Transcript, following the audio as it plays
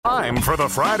Time for the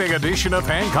Friday edition of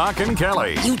Hancock and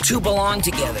Kelly. You two belong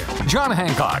together. John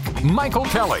Hancock, Michael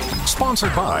Kelly.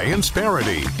 Sponsored by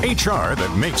Insperity, HR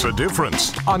that makes a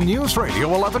difference. On News Radio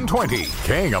 1120,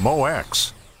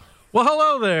 KMOX. Well,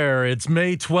 hello there. It's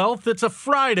May 12th. It's a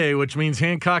Friday, which means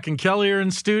Hancock and Kelly are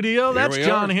in studio. That's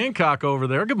John Hancock over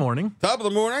there. Good morning. Top of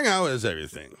the morning. How is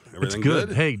everything? Everything it's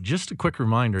good. Hey, just a quick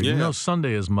reminder. Yeah. You know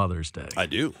Sunday is Mother's Day. I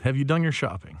do. Have you done your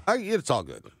shopping? It's all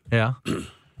good. Yeah?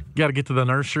 You got to get to the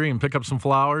nursery and pick up some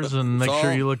flowers and make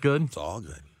sure you look good? It's all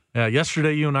good. Yeah,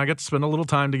 yesterday you and I got to spend a little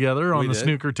time together on the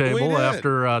snooker table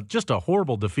after just a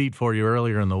horrible defeat for you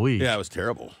earlier in the week. Yeah, it was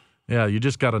terrible. Yeah, you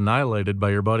just got annihilated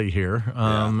by your buddy here.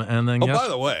 And then by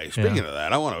the way, speaking of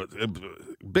that, I want a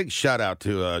big shout out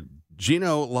to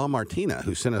Gino LaMartina,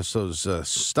 who sent us those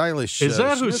stylish Is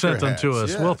that who sent them hats. to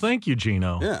us? Yes. Well, thank you,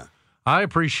 Gino. Yeah. I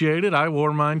appreciate it. I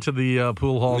wore mine to the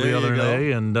pool hall the other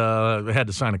day and had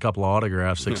to sign a couple of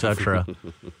autographs, etc.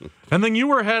 And then you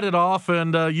were headed off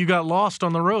and you got lost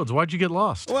on the roads. Why'd you get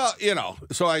lost? Well,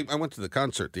 so I went to the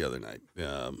concert the other night,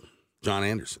 John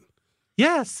Anderson.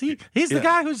 Yes, he's the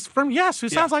guy who's from who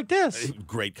sounds like this.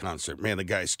 Great concert. Man, the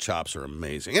guy's chops are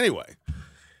amazing. Anyway,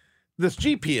 this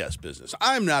GPS business,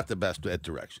 I'm not the best at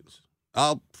directions.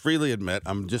 I'll freely admit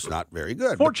I'm just not very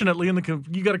good. Fortunately,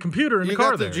 you got a computer in the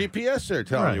car there. You got the GPS there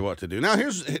telling you what to do. Now,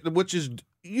 which is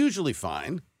usually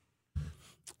fine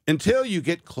until you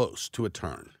get close to a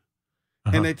turn.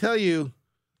 And they tell you,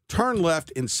 turn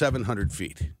left in 700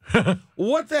 feet.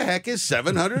 What the heck is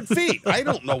 700 feet? I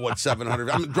don't know what 700.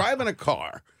 I'm driving a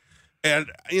car,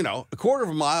 and a quarter of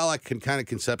a mile I can kind of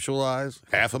conceptualize.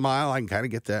 Half a mile I can kind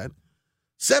of get that.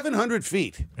 700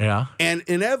 feet. Yeah. And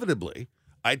inevitably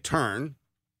I turn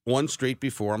one street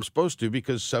before I'm supposed to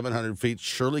because 700 feet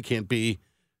surely can't be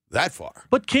that far.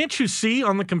 But can't you see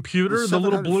on the computer the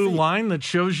little blue line that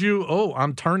shows you,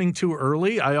 I'm turning too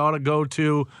early? I ought to go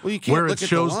to where it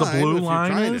shows the blue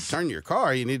line is? If you're trying to turn your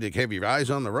car, you need to have your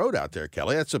eyes on the road out there,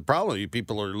 Kelly. That's the problem. You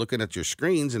people are looking at your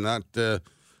screens and not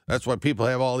that's why people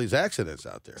have all these accidents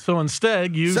out there. So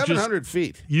instead, 700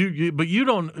 feet. But you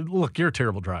don't look. You're a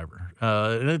terrible driver,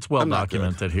 and it's well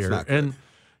documented here. And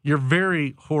you're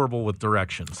very horrible with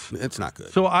directions. It's not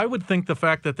good. So I would think the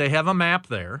fact that they have a map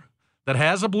there that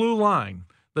has a blue line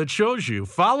that shows you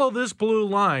follow this blue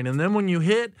line, and then when you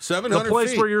hit the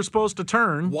place where you're supposed to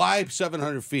turn, why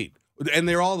 700 feet? And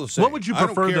they're all the same. What would you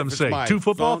prefer them say? 2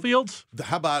 football fields?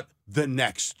 How about the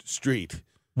next street?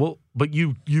 Well, but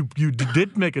you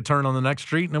did make a turn on the next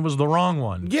street, and it was the wrong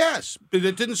one. Yes.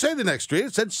 It didn't say the next street.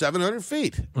 It said 700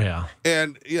 feet. Yeah.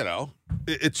 And,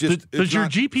 it's just... Does your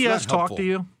GPS talk to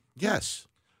you? Yes.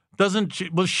 Doesn't she?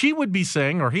 Well, she would be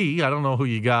saying, or he, I don't know who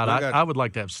you got. I would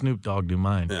like to have Snoop Dogg do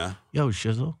mine. Yeah. Yo,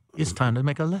 Shizzle, it's time to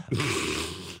make a left.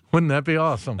 Wouldn't that be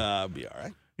awesome? Be all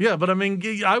right. Yeah, but I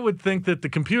mean, I would think that the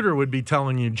computer would be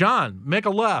telling you, John, make a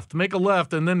left,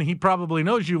 and then he probably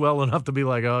knows you well enough to be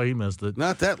like, oh, he missed it.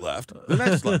 Not that left. The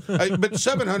next left. But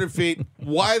 700 feet,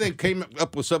 why they came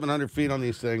up with 700 feet on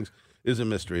these things is a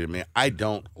mystery to me. I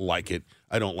don't like it.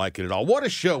 I don't like it at all. What a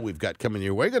show we've got coming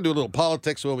your way. We're going to do a little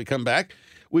politics when we come back.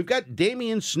 We've got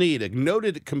Damien Sneed, a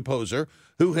noted composer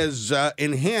who has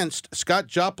enhanced Scott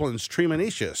Joplin's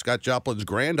Treemonisha, Scott Joplin's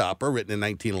grand opera written in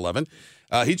 1911.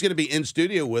 He's going to be in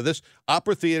studio with us.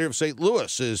 Opera Theater of St.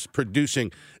 Louis is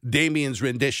producing Damien's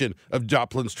rendition of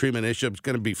Joplin's Treemonisha. It's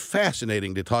going to be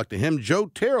fascinating to talk to him. Joe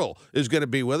Terrell is going to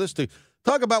be with us to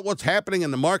talk about what's happening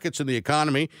in the markets and the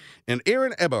economy. And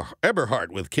Erin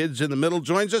Eberhardt with Kids in the Middle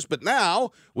joins us. But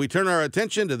now we turn our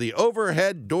attention to the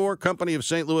Overhead Door Company of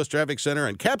St. Louis Traffic Center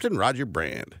and Captain Roger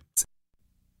Brand.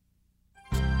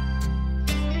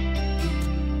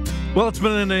 Well, it's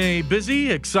been a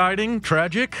busy, exciting,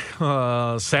 tragic,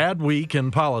 sad week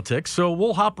in politics. So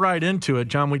we'll hop right into it.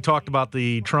 John, we talked about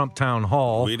the Trump town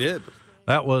hall. We did.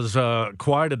 That was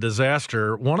quite a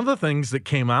disaster. One of the things that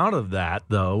came out of that,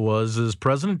 though, was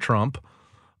President Trump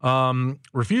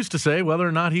refused to say whether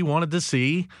or not he wanted to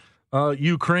see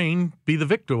Ukraine be the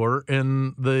victor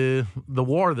in the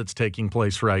war that's taking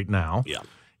place right now. Yeah.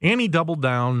 And he doubled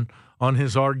down on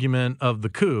his argument of the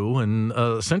coup and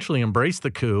essentially embraced the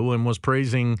coup and was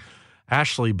praising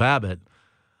Ashley Babbitt.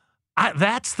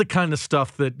 That's the kind of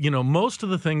stuff that, most of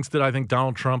the things that I think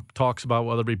Donald Trump talks about,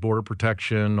 whether it be border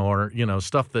protection or,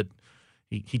 stuff that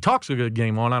he talks a good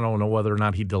game on, I don't know whether or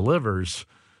not he delivers,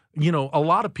 a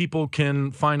lot of people can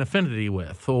find affinity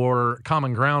with or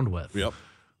common ground with. Yep.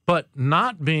 But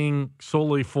not being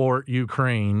solely for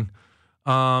Ukraine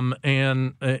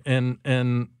and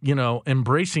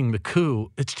embracing the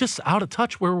coup, it's just out of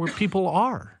touch where people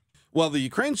are. Well, the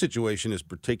Ukraine situation is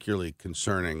particularly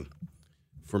concerning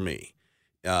for me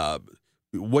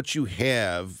what you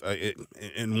have,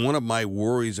 and one of my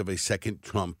worries of a second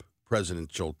Trump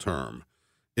presidential term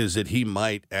is that he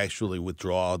might actually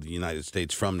withdraw the United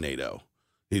States from NATO.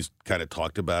 He's kind of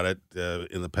talked about it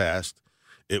in the past.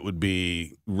 It would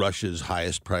be Russia's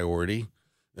highest priority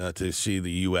to see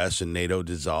the U.S. and NATO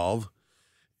dissolve.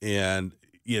 And,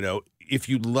 if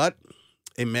you let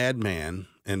a madman,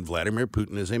 and Vladimir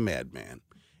Putin is a madman,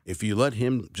 if you let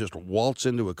him just waltz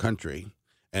into a country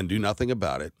and do nothing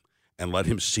about it, and let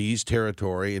him seize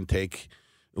territory and take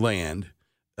land,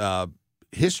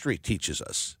 history teaches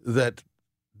us that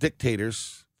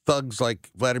dictators, thugs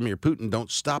like Vladimir Putin, don't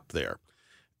stop there.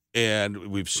 And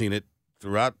we've seen it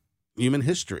throughout human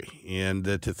history. And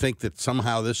to think that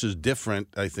somehow this is different,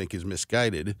 I think, is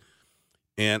misguided.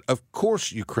 And, of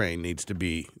course, Ukraine needs to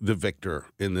be the victor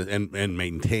and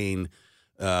maintain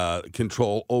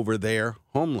control over their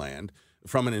homeland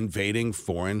from an invading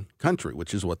foreign country,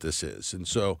 which is what this is. And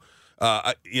so,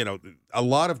 a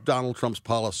lot of Donald Trump's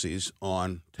policies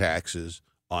on taxes,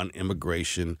 on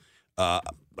immigration,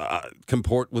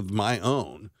 comport with my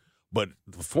own. But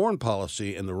the foreign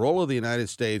policy and the role of the United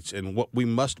States and what we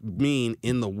must mean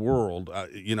in the world,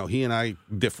 he and I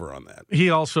differ on that. He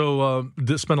also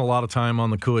spent a lot of time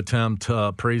on the coup attempt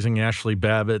praising Ashley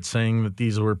Babbitt, saying that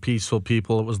these were peaceful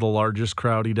people. It was the largest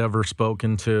crowd he'd ever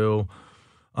spoken to.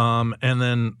 And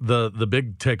then the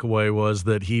big takeaway was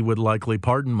that he would likely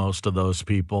pardon most of those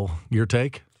people. Your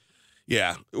take?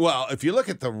 Yeah. Well, if you look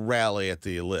at the rally at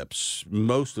the Ellipse,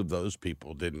 most of those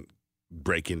people didn't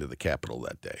break into the Capitol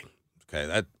that day.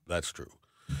 Okay, that's true.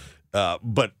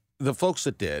 But the folks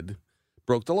that did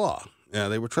broke the law.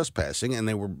 They were trespassing, and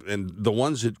the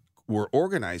ones that were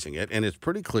organizing it, and it's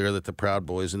pretty clear that the Proud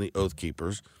Boys and the Oath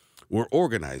Keepers were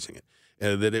organizing it.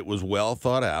 That it was well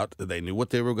thought out. They knew what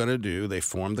they were going to do. They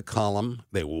formed the column.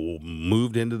 They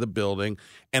moved into the building,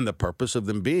 and the purpose of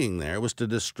them being there was to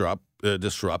disrupt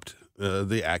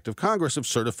the act of Congress of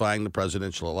certifying the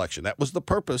presidential election. That was the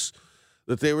purpose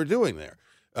that they were doing there.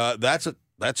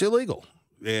 That's illegal,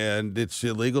 and it's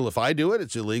illegal if I do it.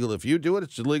 It's illegal if you do it.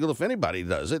 It's illegal if anybody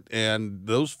does it, and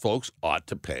those folks ought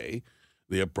to pay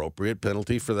the appropriate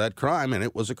penalty for that crime, and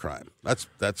it was a crime.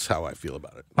 That's how I feel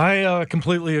about it. I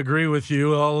completely agree with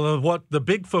you. What the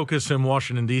big focus in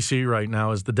Washington, D.C. right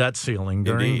now is the debt ceiling.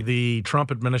 During the Trump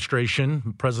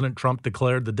administration, President Trump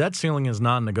declared the debt ceiling is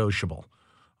non-negotiable.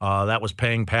 That was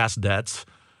paying past debts.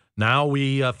 Now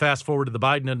we fast forward to the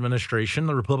Biden administration.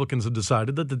 The Republicans have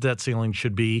decided that the debt ceiling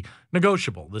should be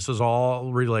negotiable. This is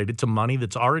all related to money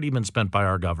that's already been spent by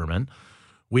our government.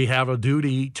 We have a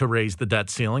duty to raise the debt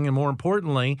ceiling, and more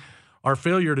importantly, our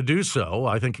failure to do so,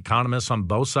 I think economists on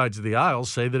both sides of the aisle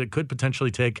say that it could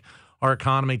potentially take our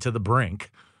economy to the brink.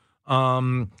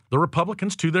 The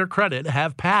Republicans, to their credit,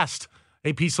 have passed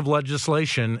a piece of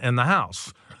legislation in the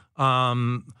House.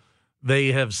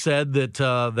 They have said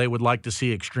that they would like to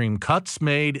see extreme cuts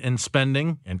made in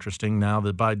spending. Interesting now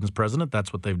that Biden's president,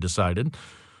 that's what they've decided.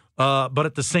 But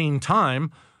at the same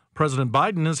time, President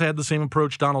Biden has had the same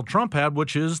approach Donald Trump had,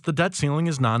 which is the debt ceiling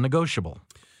is non-negotiable.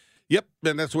 Yep,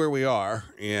 and that's where we are.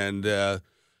 And,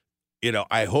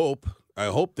 I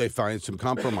hope they find some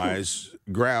compromise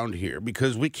ground here,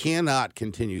 because we cannot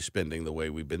continue spending the way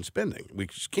we've been spending. We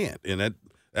just can't. And that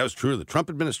was true of the Trump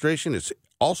administration. It's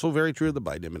also very true of the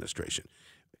Biden administration.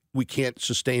 We can't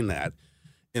sustain that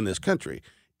in this country.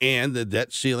 And the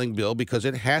debt ceiling bill, because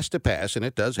it has to pass, and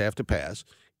it does have to pass,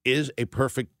 is a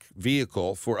perfect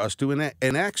vehicle for us to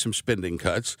enact some spending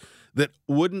cuts that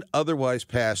wouldn't otherwise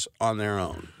pass on their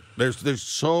own. There's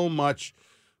so much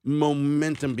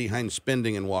momentum behind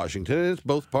spending in Washington. It's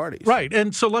both parties. Right.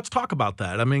 And so let's talk about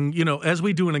that. I mean, as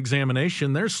we do an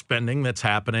examination, there's spending that's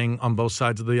happening on both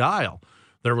sides of the aisle.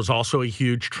 There was also a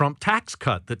huge Trump tax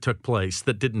cut that took place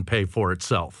that didn't pay for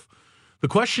itself. The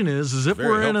question is if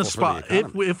we're in a spot,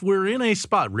 if we're in a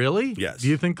spot, really? Yes. Do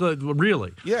you think,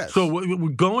 really? Yes. So we're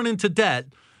going into debt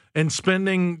and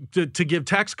spending to give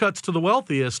tax cuts to the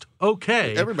wealthiest,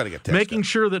 okay. Everybody got tax Making cuts.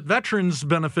 Sure that veterans'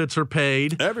 benefits are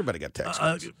paid. Everybody got tax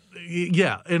cuts.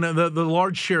 Yeah, and the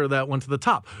large share of that went to the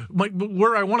top.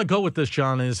 Where I want to go with this,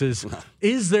 John,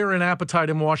 is there an appetite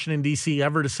in Washington, D.C.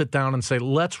 ever to sit down and say,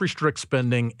 let's restrict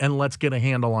spending and let's get a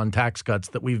handle on tax cuts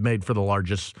that we've made for the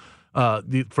largest, for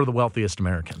the wealthiest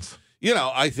Americans?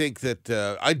 I think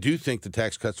that I do think the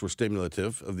tax cuts were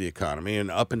stimulative of the economy,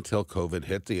 and up until COVID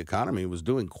hit, the economy was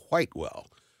doing quite well.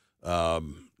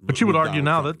 But you would argue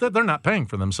now that they're not paying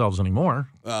for themselves anymore.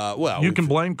 Well, you can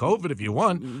blame COVID if you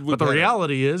want, but the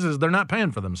reality is they're not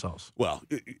paying for themselves. Well,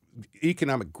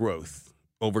 economic growth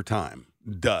over time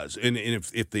does. And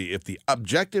if the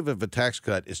objective of a tax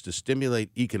cut is to stimulate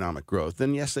economic growth,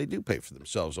 then yes, they do pay for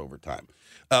themselves over time.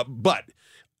 But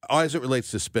as it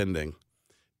relates to spending,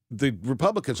 the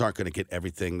Republicans aren't going to get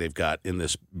everything they've got in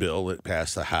this bill that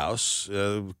passed the House.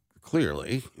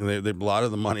 Clearly, a lot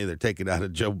of the money they're taking out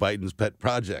of Joe Biden's pet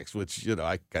projects, which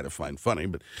I kind of find funny,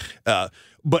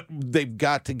 but they've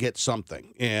got to get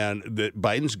something, and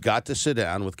Biden's got to sit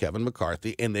down with Kevin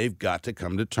McCarthy, and they've got to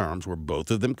come to terms where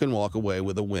both of them can walk away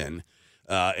with a win,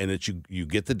 and that you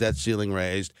get the debt ceiling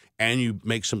raised, and you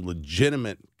make some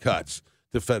legitimate cuts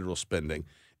to federal spending.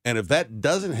 And if that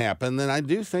doesn't happen, then I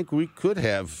do think we could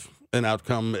have an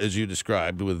outcome as you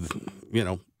described with,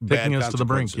 taking us to the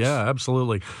brink. Yeah,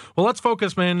 absolutely. Well, let's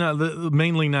focus,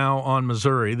 mainly now on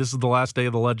Missouri. This is the last day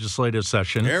of the legislative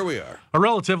session. There we are. A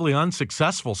relatively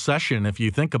unsuccessful session, if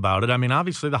you think about it. I mean,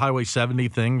 obviously, the Highway 70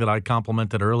 thing that I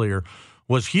complimented earlier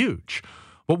was huge.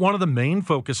 But one of the main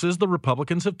focuses the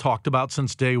Republicans have talked about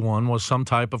since day one was some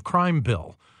type of crime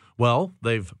bill. Well,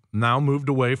 they've now moved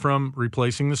away from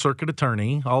replacing the circuit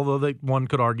attorney, although one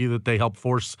could argue that they helped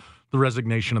force the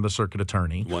resignation of the circuit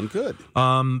attorney. One could.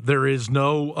 There is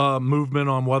no movement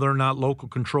on whether or not local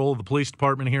control of the police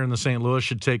department here in the St. Louis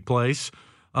should take place.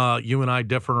 You and I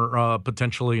differ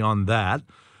potentially on that.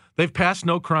 They've passed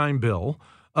no crime bill.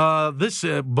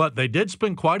 But they did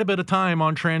spend quite a bit of time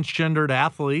on transgendered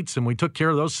athletes, and we took care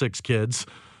of those 6 kids.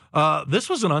 This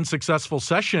was an unsuccessful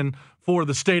session for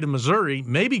the state of Missouri.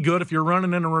 Maybe good if you're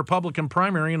running in a Republican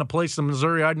primary in a place in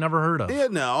Missouri I'd never heard of. Yeah,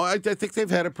 no, I think they've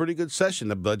had a pretty good session.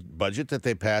 The budget that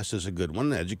they passed is a good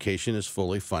one. Education is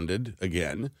fully funded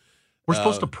again. We're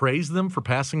supposed to praise them for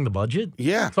passing the budget?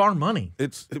 Yeah. It's our money.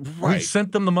 It's right. We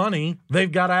sent them the money.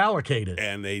 They've got to allocate it.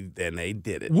 And they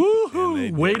did it.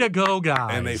 Woohoo! Way to go, guys.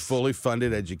 And they fully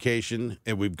funded education.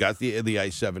 And we've got the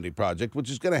I-70 project, which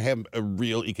is going to have a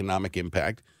real economic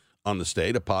impact on the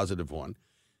state, a positive one.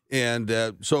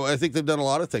 And so I think they've done a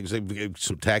lot of things. They've given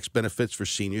some tax benefits for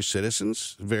senior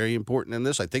citizens, very important in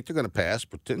this. I think they're going to pass,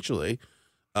 potentially,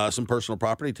 some personal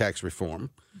property tax reform,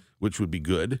 which would be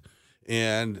good.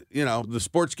 And, the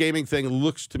sports gaming thing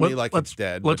looks to me like it's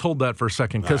dead. Let's hold that for a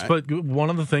second. But one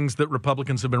of the things that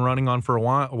Republicans have been running on for a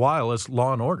while is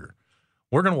law and order.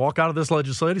 We're going to walk out of this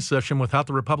legislative session without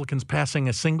the Republicans passing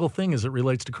a single thing as it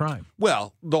relates to crime.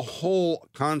 Well, the whole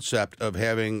concept of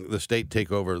having the state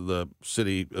take over the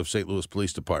city of St. Louis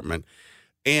Police Department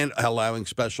and allowing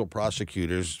special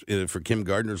prosecutors for Kim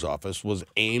Gardner's office was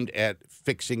aimed at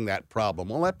fixing that problem.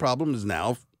 Well, that problem is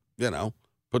now,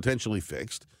 potentially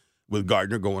fixed with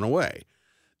Gardner going away.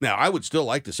 Now, I would still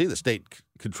like to see the state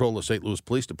control the St. Louis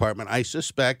Police Department. I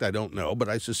suspect that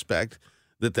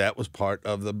was part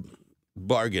of the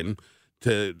bargain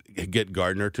to get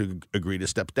Gardner to agree to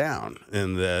step down,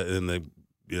 and the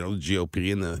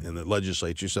GOP and the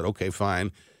legislature said, okay,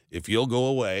 fine, if you'll go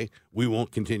away, we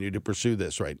won't continue to pursue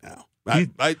this right now.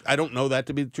 I don't know that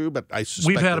to be true, but I suspect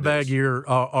we've had a bad year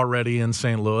already in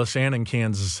St. Louis and in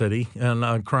Kansas City,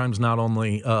 and crime's not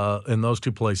only in those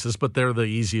 2 places, but they're the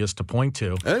easiest to point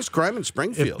to. There's crime in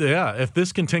Springfield. If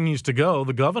this continues to go,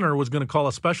 the governor was going to call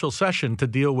a special session to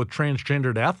deal with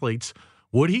transgendered athletes.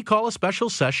 Would he call a special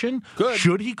session? Could.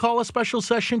 Should he call a special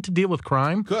session to deal with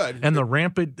crime? Could. And the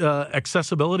rampant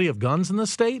accessibility of guns in the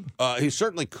state? He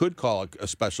certainly could call a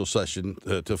special session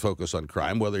to focus on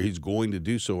crime. Whether he's going to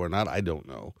do so or not, I don't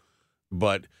know.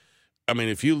 But, I mean,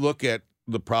 if you look at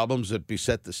the problems that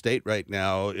beset the state right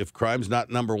now, if crime's not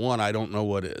number one, I don't know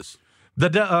what is.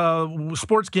 The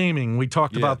sports gaming, we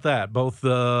talked about that. Both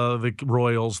the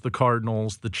Royals, the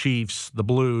Cardinals, the Chiefs, the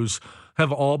Blues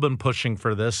have all been pushing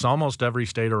for this. Almost every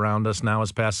state around us now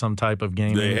has passed some type of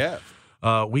gaming. They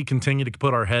have. We continue to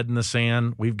put our head in the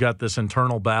sand. We've got this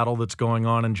internal battle that's going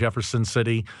on in Jefferson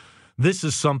City. This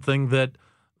is something that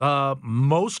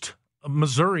most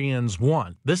Missourians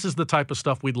want. This is the type of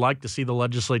stuff we'd like to see the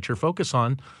legislature focus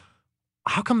on.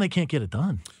 How come they can't get it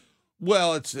done?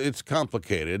 Well, it's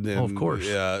complicated. And, of course.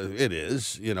 It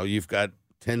is. You've got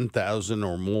 10,000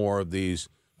 or more of these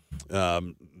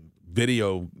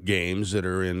video games that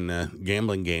are in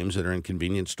gambling games that are in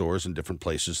convenience stores in different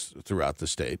places throughout the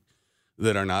state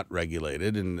that are not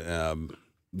regulated. And,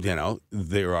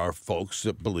 there are folks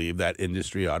that believe that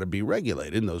industry ought to be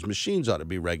regulated and those machines ought to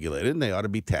be regulated and they ought to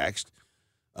be taxed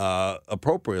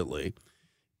appropriately.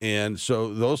 And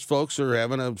so those folks are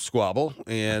having a squabble,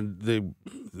 and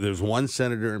there's one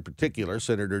senator in particular,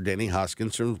 Senator Denny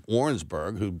Hoskins from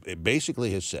Warrensburg, who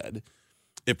basically has said,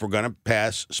 if we're going to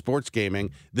pass sports gaming,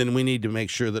 then we need to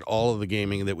make sure that all of the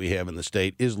gaming that we have in the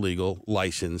state is legal,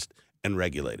 licensed, and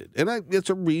regulated. And it's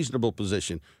a reasonable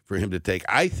position for him to take.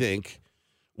 I think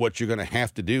what you're going to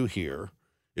have to do here,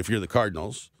 if you're the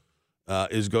Cardinals,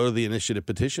 is go to the initiative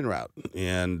petition route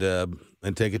and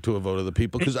take it to a vote of the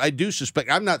people. Because I do suspect,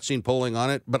 I've not seen polling on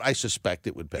it, but I suspect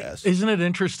it would pass. Isn't it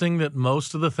interesting that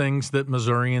most of the things that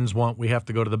Missourians want, we have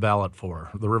to go to the ballot for?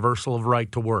 The reversal of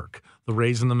right to work, the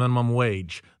raise in the minimum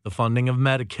wage, the funding of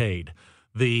Medicaid,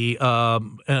 the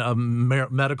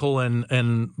medical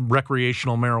and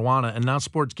recreational marijuana, and now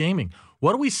sports gaming.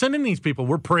 What are we sending these people?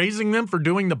 We're praising them for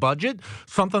doing the budget,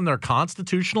 something they're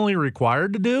constitutionally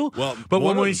required to do. Well, but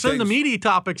when we send the meaty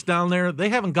topics down there, they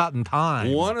haven't gotten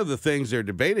time. One of the things they're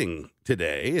debating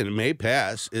today, and it may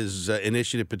pass, is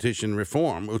initiative petition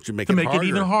reform, which would make it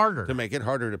even harder. To make it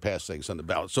harder to pass things on the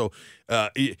ballot. So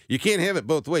you can't have it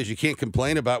both ways. You can't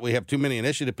complain about we have too many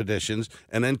initiative petitions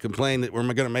and then complain that we're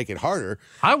going to make it harder.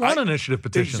 I want initiative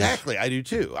petitions. Exactly. I do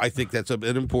too. I think that's an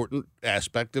important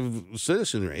aspect of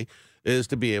citizenry, is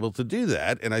to be able to do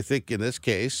that. And I think in this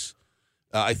case,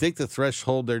 I think the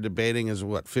threshold they're debating is,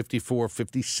 54,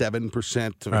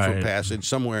 57% for passage,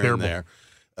 somewhere in there.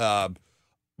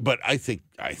 But I think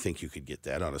you could get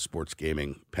that on a sports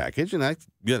gaming package, and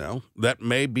that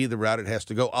may be the route it has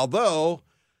to go. Although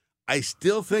I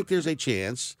still think there's a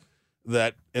chance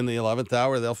that in the 11th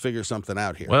hour they'll figure something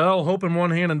out here. Well, hope in one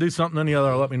hand and do something in the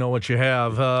other. Let me know what you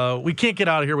have. We can't get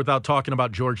out of here without talking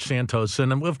about George Santos,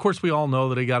 and of course we all know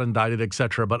that he got indicted,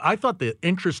 etc. But I thought the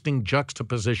interesting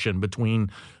juxtaposition between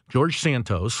George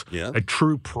Santos, a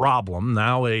true problem,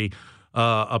 now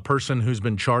a person who's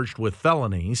been charged with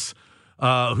felonies,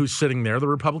 who's sitting there. The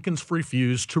Republicans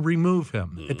refused to remove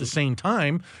him. At the same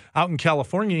time, out in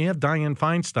California, you have Dianne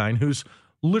Feinstein, who's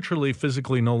literally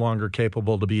physically no longer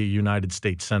capable to be a United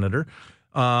States senator,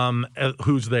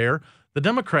 who's there. The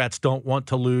Democrats don't want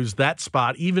to lose that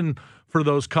spot, even for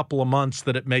those couple of months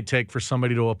that it may take for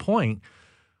somebody to appoint.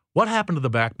 What happened to the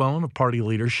backbone of party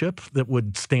leadership that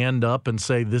would stand up and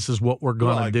say, this is what we're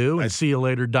going to do, and see you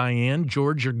later, Dianne?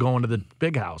 George, you're going to the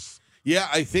big house. Yeah,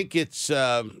 I think it's.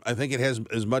 I think it has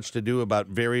as much to do about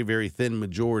very, very thin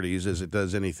majorities as it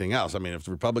does anything else. I mean, if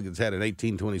the Republicans had an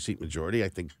 18, 20-seat majority, I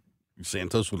think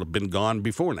Santos would have been gone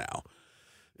before now.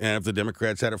 And if the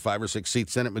Democrats had a 5 or 6 seat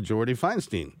Senate majority,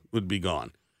 Feinstein would be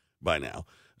gone by now.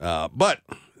 But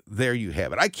there you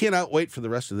have it. I cannot wait for the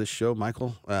rest of this show,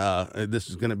 Michael. This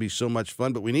is going to be so much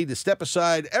fun, but we need to step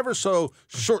aside ever so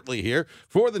shortly here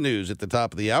for the news at the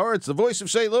top of the hour. It's the voice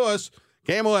of St. Louis,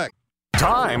 KMOX.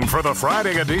 Time for the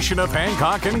Friday edition of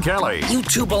Hancock and Kelly. You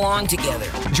two belong together.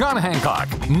 John Hancock,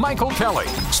 Michael Kelly.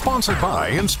 Sponsored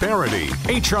by Insperity,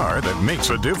 HR that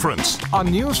makes a difference. On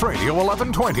News Radio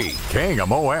 1120,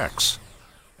 KMOX.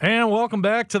 And welcome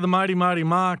back to the Mighty Mighty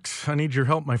Mox. I need your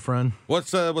help, my friend.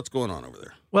 What's going on over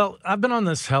there? Well, I've been on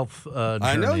this health journey,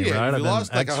 I know you. right? You've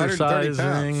lost like 130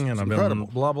 pounds. And I've been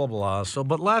blah, blah, blah.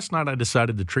 But last night I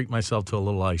decided to treat myself to a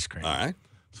little ice cream. All right.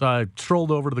 So I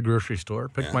strolled over to the grocery store,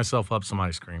 picked myself up some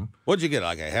ice cream. What'd you get,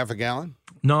 like a half a gallon?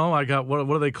 No, I got, what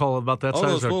do they call it about that size?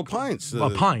 Those little pints. A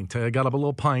pint. I got a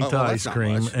little pint ice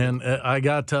cream. And I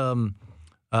got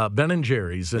Ben &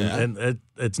 Jerry's, and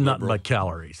it's nothing but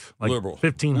calories. Like liberal.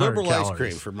 1,500 liberal calories. Ice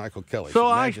cream for Michael Kelly. So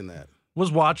imagine that.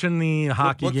 Was watching the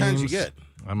hockey games. What kinds you get?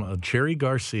 I'm a Cherry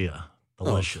Garcia.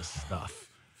 Delicious stuff.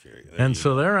 And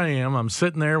so there I am. I'm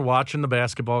sitting there watching the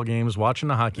basketball games, watching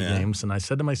the hockey games, and I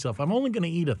said to myself, I'm only going to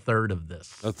eat a third of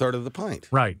this. A third of the pint.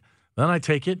 Right. Then I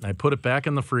take it and I put it back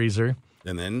in the freezer.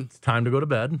 And then? It's time to go to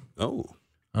bed. Oh.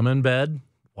 I'm in bed,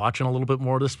 watching a little bit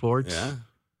more of the sports. Yeah.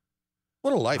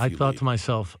 What a life I thought to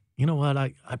myself, you know what?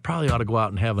 I probably ought to go out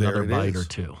and have another bite or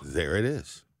two. There it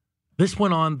is. This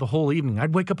went on the whole evening.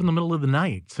 I'd wake up in the middle of the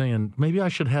night saying, maybe I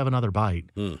should have another bite.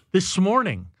 This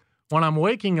morning, when I'm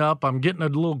waking up, I'm getting a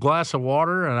little glass of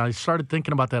water, and I started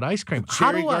thinking about that ice cream.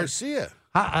 Cherry Garcia.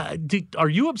 Are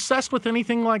you obsessed with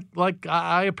anything like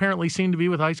I apparently seem to be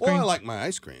with ice cream? Well, I like my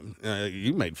ice cream.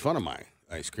 You made fun of my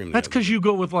ice cream. That's because you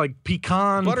go with like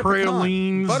pecan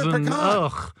pralines. Butter pecan.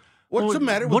 Ugh. What's the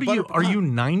matter with butter pecan? Are you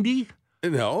 90?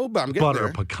 No, but I'm getting butter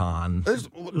there. Pecan.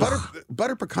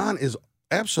 Butter pecan is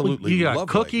absolutely you got lovely.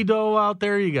 Cookie dough out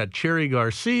there. You got Cherry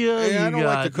Garcia. Yeah, I don't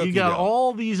like the cookie You got dough.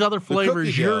 all these other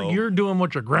flavors. You're doing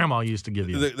what your grandma used to give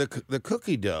you. The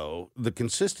cookie dough, the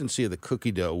consistency of the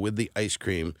cookie dough with the ice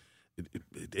cream,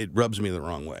 it rubs me the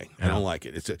wrong way. I don't like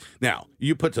it. Now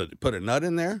you put a nut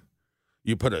in there.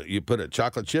 You put a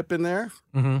chocolate chip in there.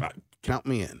 Count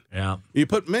me in. Yeah. You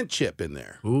put mint chip in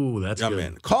there. Ooh, that's good. I'm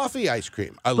in. Coffee ice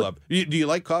cream. I love. Do you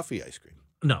like coffee ice cream?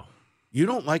 No. You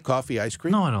don't like coffee ice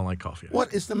cream? No, I don't like coffee ice cream.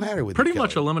 What is the matter with Pretty you,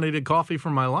 much Kelly? eliminated coffee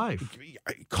from my life.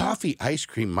 Coffee ice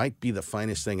cream might be the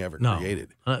finest thing ever No.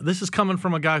 created. This is coming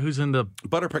from a guy who's into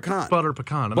Butter pecan. butter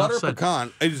pecan. Butter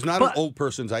pecan is not an old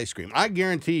person's ice cream. I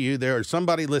guarantee you there is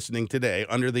somebody listening today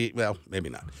under the, well, maybe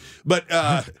not. But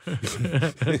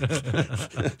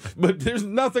but there's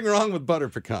nothing wrong with butter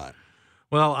pecan.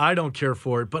 Well, I don't care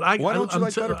for it, but Why don't you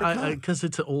like butter pecan? Because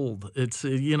it's old. It's,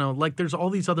 like there's all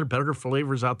these other better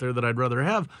flavors out there that I'd rather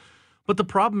have. But the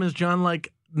problem is, John,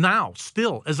 like now,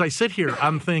 still, as I sit here,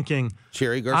 I'm thinking,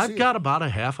 Cherry Garcia. I've got about a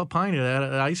half a pint of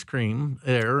that ice cream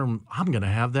there, and I'm going to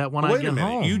have that when I Wait get a minute.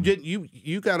 home.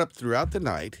 You got up throughout the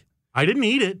night. I didn't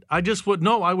eat it. I just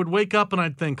I would wake up and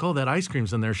I'd think, oh, that ice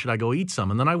cream's in there. Should I go eat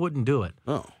some? And then I wouldn't do it.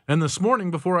 Oh. And this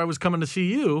morning, before I was coming to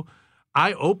see you,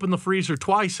 I opened the freezer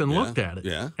twice and looked at it.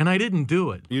 Yeah. And I didn't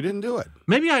do it. You didn't do it.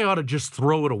 Maybe I ought to just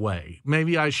throw it away.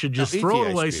 Maybe I should just eat throw the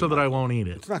it away ice so cream, that I won't eat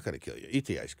it. It's not going to kill you. Eat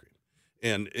the ice cream.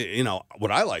 And,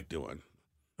 what I like doing,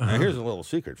 now here's a little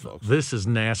secret, folks. This is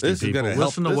nasty, This is people. going to help.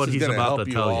 Listen to what he's about to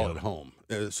tell all you. at home.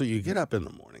 So you get up in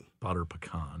the morning. Butter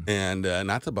pecan. And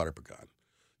not the butter pecan.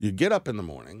 You get up in the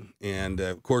morning, and,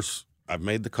 of course, I've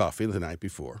made the coffee the night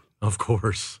before. Of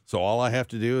course. So all I have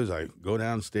to do is I go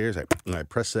downstairs, I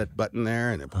press that button there,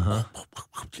 and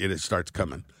it starts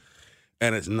coming.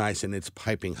 And it's nice, and it's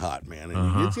piping hot, man.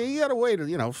 And you got to wait,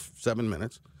 7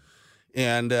 minutes.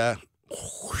 And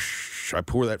I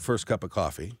pour that first cup of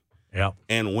coffee. Yeah.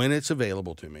 And when it's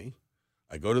available to me,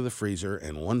 I go to the freezer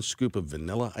and 1 scoop of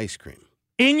vanilla ice cream.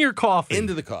 In your coffee.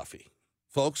 Into the coffee.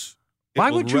 Folks, why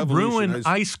would you ruin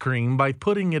ice cream by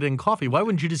putting it in coffee? Why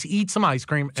wouldn't you just eat some ice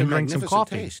cream and drink some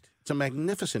coffee? Taste. It's a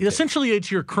magnificent taste. Essentially,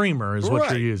 it's your creamer is what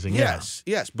you're using. Yes,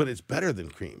 yes, but it's better than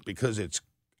cream because it's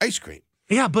ice cream.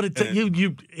 Yeah, but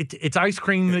it's ice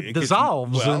cream that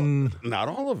dissolves. And not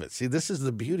all of it. See, this is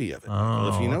the beauty of it.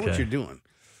 Oh, if you know what you're doing.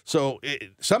 So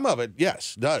some of it,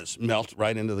 yes, does melt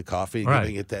right into the coffee,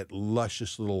 giving it that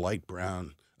luscious little light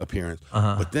brown appearance.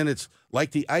 But then it's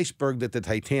like the iceberg that the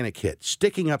Titanic hit.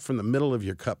 Sticking up from the middle of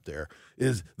your cup there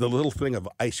is the little thing of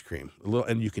ice cream.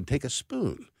 And you can take a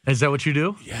spoon. Is that what you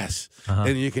do? Yes.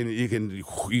 And you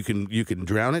can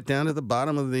drown it down to the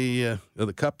bottom of the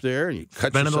cup there, and you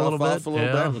cut Spin yourself it off a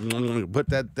little bit. Put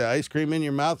that ice cream in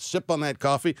your mouth. Sip on that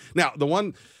coffee. Now, the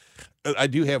one I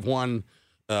do have one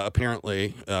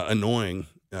apparently annoying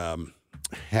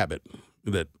habit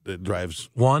that drives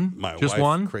my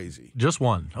wife crazy. Just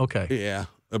one. Okay. Yeah.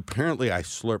 Apparently, I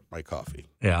slurp my coffee.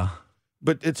 Yeah.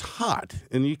 But it's hot,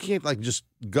 and you can't just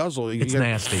guzzle. It's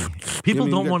nasty. People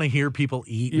don't want to hear people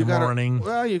eat in the morning.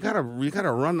 Well, you gotta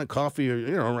run the coffee,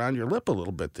 around your lip a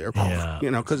little bit there. Yeah,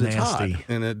 because it's hot,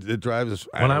 and it drives.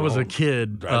 When I was a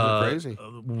kid, drives me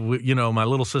crazy. My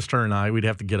little sister and I, we'd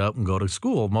have to get up and go to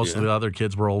school. Most of the other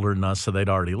kids were older than us, so they'd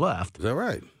already left. Is that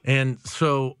right? And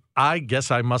so I guess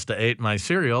I must have ate my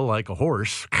cereal like a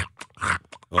horse.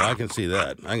 Well, I can see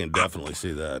that. I can definitely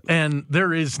see that. And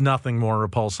there is nothing more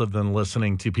repulsive than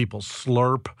listening to people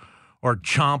slurp or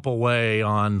chomp away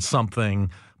on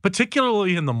something,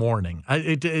 particularly in the morning.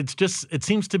 It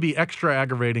seems to be extra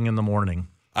aggravating in the morning.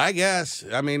 I guess.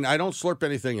 I mean, I don't slurp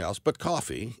anything else but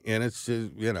coffee, and it's,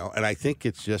 and I think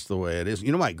it's just the way it is.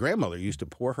 My grandmother used to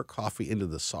pour her coffee into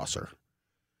the saucer.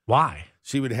 Why?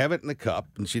 She would have it in a cup,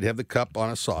 and she'd have the cup on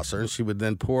a saucer, and she would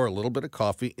then pour a little bit of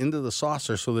coffee into the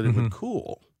saucer so that it would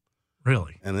cool.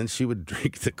 Really? And then she would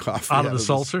drink the coffee out of the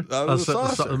saucer? Out of the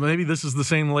saucer. Maybe this is the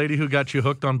same lady who got you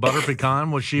hooked on butter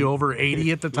pecan. Was she over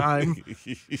 80 at the time?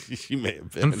 She may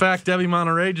have been. In fact, Debbie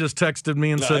Monterey just texted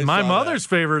me and said, my mother's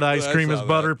favorite ice cream is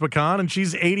butter pecan, and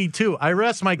she's 82. I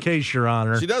rest my case, Your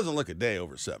Honor. She doesn't look a day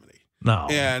over 70. No.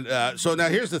 And so now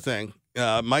here's the thing.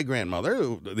 My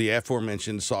grandmother, the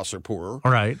aforementioned saucer pourer,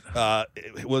 all right,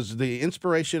 was the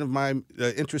inspiration of my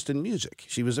interest in music.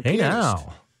 She was a pianist.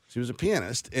 Now. She was a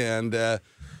pianist, and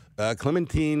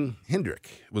Clementine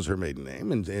Hendrick was her maiden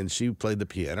name, and she played the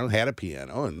piano, had a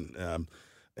piano,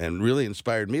 and really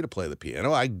inspired me to play the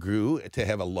piano. I grew to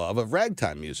have a love of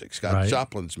ragtime music, Scott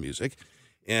Joplin's music,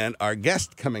 and our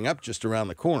guest coming up just around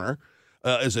the corner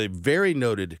is a very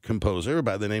noted composer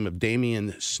by the name of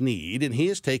Damien Sneed, and he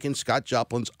has taken Scott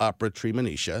Joplin's opera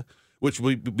Treemonisha, which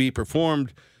will be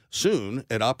performed soon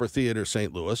at Opera Theater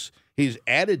St. Louis. He's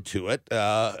added to it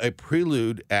a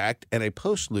prelude act and a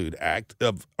postlude act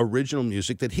of original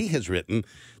music that he has written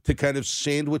to kind of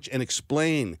sandwich and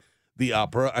explain the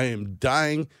opera. I am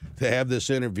dying to have this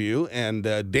interview, and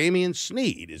Damien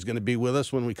Sneed is going to be with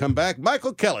us when we come back.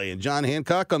 Michael Kelly and John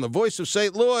Hancock on the Voice of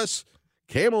St. Louis,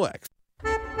 KMOX.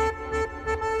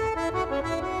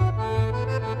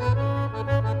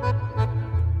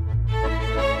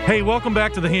 Hey, welcome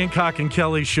back to the Hancock and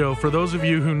Kelly Show. For those of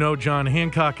you who know John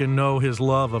Hancock and know his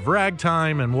love of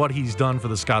ragtime and what he's done for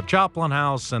the Scott Joplin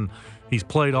House, and he's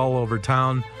played all over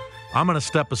town, I'm going to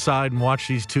step aside and watch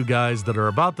these two guys that are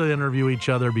about to interview each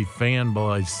other be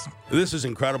fanboys. This is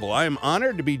incredible. I am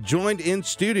honored to be joined in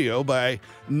studio by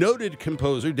noted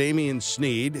composer Damien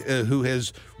Sneed, who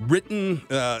has written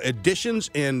additions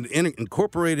and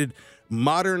incorporated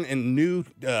modern and new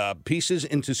pieces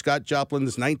into Scott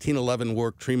Joplin's 1911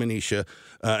 work, Treemonisha,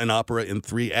 an opera in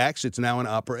 3 acts. It's now an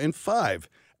opera in 5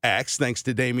 acts, thanks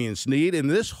to Damien Sneed. And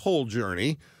this whole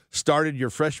journey started your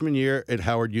freshman year at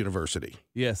Howard University.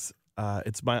 Yes,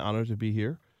 it's my honor to be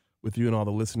here with you and all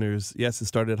the listeners. Yes, it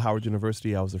started at Howard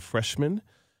University. I was a freshman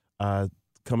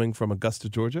coming from Augusta,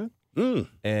 Georgia.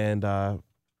 And I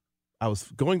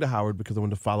was going to Howard because I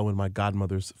wanted to follow in my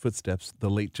godmother's footsteps, the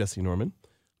late Jessie Norman,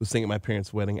 who sang at my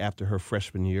parents' wedding after her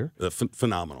freshman year. A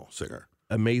phenomenal singer.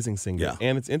 Amazing singer. Yeah.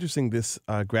 And it's interesting, this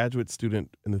graduate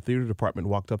student in the theater department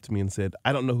walked up to me and said,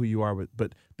 I don't know who you are,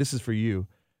 but this is for you.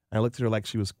 And I looked at her like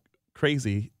she was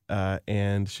crazy,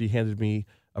 and she handed me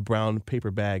a brown paper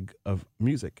bag of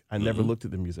music. I never looked at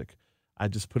the music. I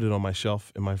just put it on my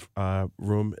shelf in my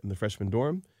room in the freshman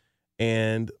dorm.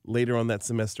 And later on that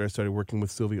semester, I started working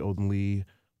with Sylvia Olden Lee,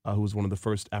 who was one of the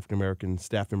first African-American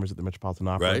staff members at the Metropolitan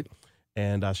Opera. Right.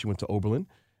 And she went to Oberlin,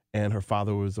 and her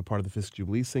father was a part of the Fisk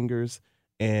Jubilee Singers.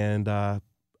 And I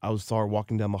saw her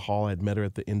walking down the hall. I had met her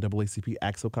at the NAACP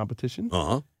AXO competition.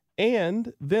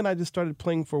 And then I just started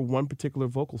playing for one particular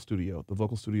vocal studio, the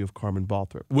vocal studio of Carmen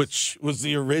Balthrop. Which was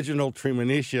the original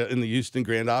Treemonisha in the Houston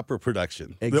Grand Opera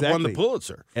production. Exactly. That won the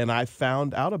Pulitzer. And I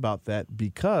found out about that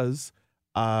because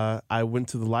I went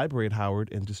to the library at Howard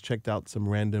and just checked out some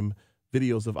random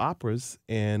videos of operas,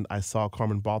 and I saw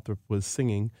Carmen Balthrop was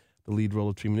singing the lead role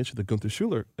of Treemonisha, the Gunther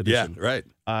Schuller edition. Yeah, right.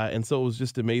 And so it was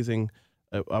just amazing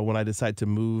when I decided to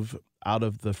move out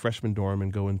of the freshman dorm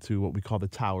and go into what we call the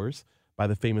Towers by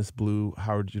the famous blue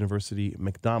Howard University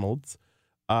McDonald's.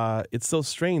 It's so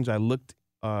strange. I looked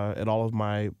at all of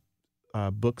my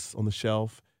books on the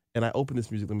shelf, and I opened this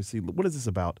music. Let me see. What is this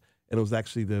about? And it was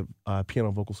actually the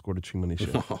piano vocal score to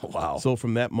Treemonisha. Oh, wow. So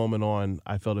from that moment on,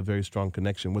 I felt a very strong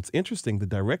connection. What's interesting, the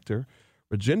director,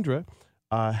 Rajendra,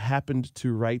 happened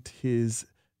to write his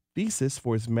thesis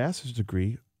for his master's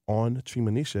degree on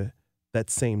Treemonisha that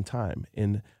same time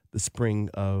in the spring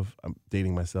of, I'm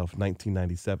dating myself,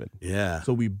 1997. Yeah.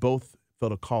 So we both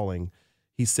felt a calling.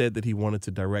 He said that he wanted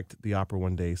to direct the opera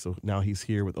one day, so now he's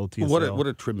here with OTSL. What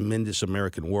a tremendous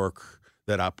American work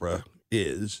that opera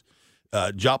is.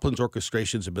 Joplin's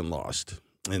orchestrations have been lost,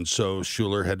 and so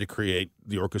Schuller had to create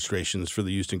the orchestrations for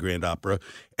the Houston Grand Opera.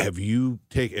 Have you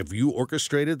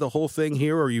orchestrated the whole thing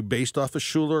here, or are you based off of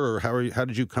Schuller, or how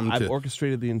did you come to? I've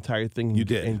orchestrated the entire thing. You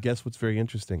did. And guess what's very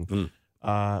interesting?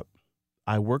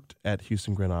 I worked at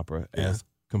Houston Grand Opera as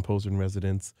composer in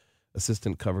residence,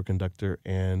 assistant cover conductor,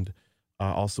 and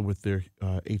also with their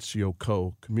HGO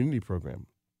Co. community program.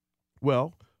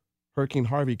 Well, Hurricane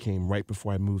Harvey came right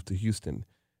before I moved to Houston.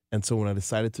 And so when I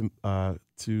decided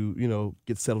to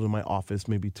get settled in my office,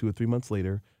 maybe 2 or 3 months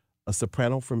later, a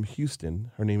soprano from Houston,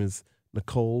 her name is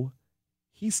Nicole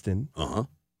Heaston,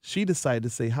 she decided to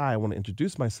say, hi, I want to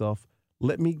introduce myself.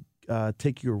 Let me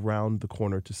take you around the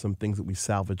corner to some things that we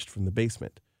salvaged from the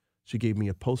basement. She gave me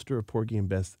a poster of Porgy and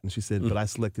Bess, and she said, but I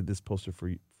selected this poster for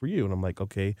you. And I'm like,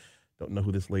 okay, don't know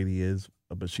who this lady is,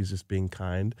 but she's just being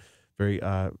kind, very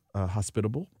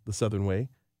hospitable, the Southern way.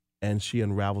 And she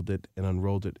unraveled it and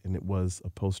unrolled it, and it was a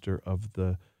poster of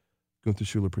the Gunther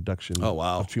Schuller production of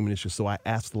Treemonisha. So I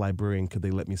asked the librarian, could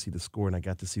they let me see the score, and I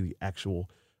got to see the actual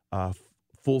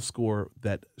full score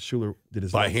that Schuller did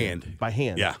his by hand.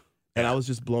 Yeah. And I was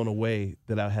just blown away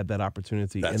that I had that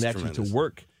opportunity. That's and actually tremendous. To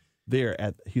work there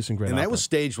at Houston Grand Opera. And that was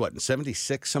staged, what, in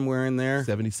 76, somewhere in there?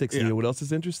 76. And you know what else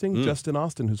is interesting? Justin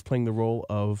Austin, who's playing the role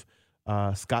of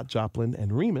Scott Joplin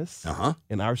and Remus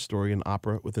in our story, an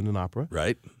opera within an opera.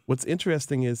 Right. What's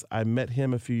interesting is I met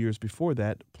him a few years before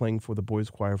that playing for the Boys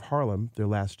Choir of Harlem their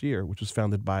last year, which was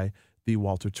founded by the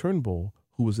Walter Turnbull,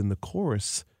 who was in the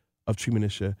chorus of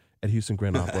Treemonisha at Houston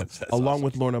Grand Opera, that's along awesome.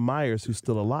 with Lorna Myers, who's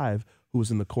still alive, who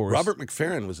was in the chorus. Robert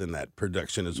McFerrin was in that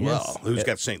production as well, who's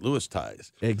got St. Louis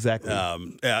ties. Exactly.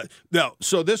 Now,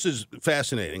 so this is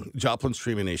fascinating. Joplin's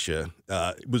Treemonisha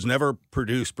was never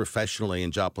produced professionally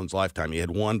in Joplin's lifetime. He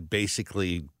had one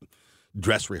basically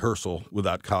dress rehearsal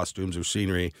without costumes or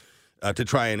scenery to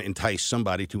try and entice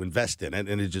somebody to invest in it,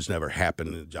 and it just never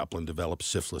happened. Joplin developed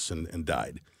syphilis and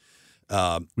died.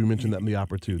 We mentioned that in the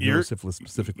opera, too, syphilis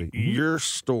specifically. Your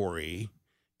story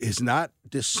is not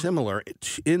dissimilar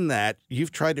in that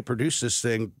you've tried to produce this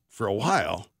thing for a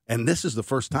while, and this is the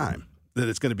first time. that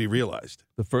it's going to be realized.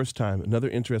 The first time. Another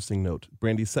interesting note: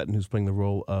 Brandy Sutton, who's playing the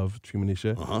role of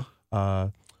Treemonisha,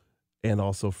 and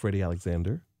also Freddie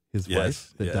Alexander, his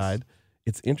wife that died.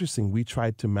 It's interesting. We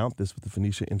tried to mount this with the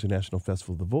Phoenicia International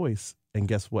Festival of the Voice, and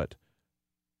guess what?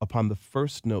 Upon the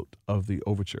first note of the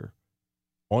overture,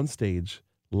 on stage,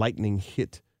 lightning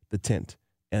hit the tent,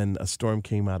 and a storm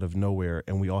came out of nowhere,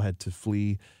 and we all had to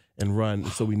flee and run.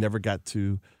 So we never got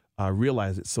to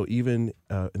realize it. So even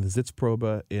in the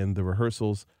Sitzprobe, in the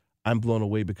rehearsals, I'm blown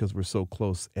away because we're so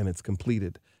close and it's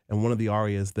completed. And one of the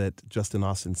arias that Justin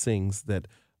Austin sings that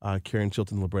Karen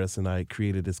Chilton Librettis and I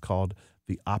created is called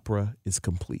 "The Opera is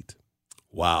Complete."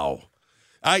 Wow.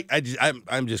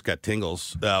 I'm just got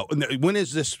tingles. When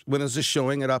is this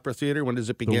showing at Opera Theater? When does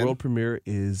it begin? The world premiere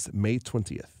is May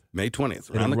 20th. May 20th,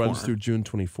 and it runs through June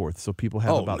 24th, so people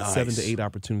have about 7 to 8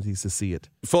 opportunities to see it.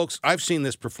 Folks, I've seen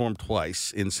this performed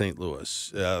twice in St.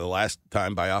 Louis. The last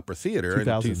time by Opera Theater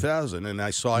in 2000, and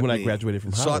I saw it when I graduated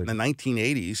from Howard. Saw it in the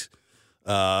 1980s.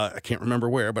 I can't remember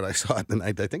where, but I saw it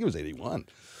I think it was 81.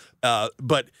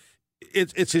 But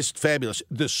it's just fabulous.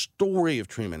 The story of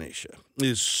Treemonisha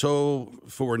is so,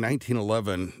 for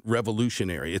 1911,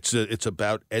 revolutionary. It's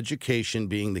about education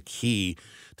being the key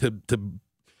to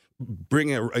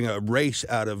bring a race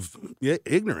out of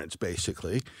ignorance,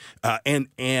 basically,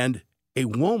 and a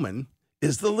woman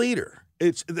is the leader.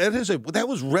 That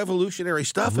was revolutionary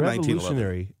stuff in 1911.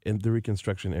 Revolutionary in the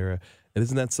Reconstruction era, and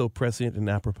isn't that so prescient and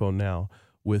apropos now?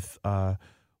 With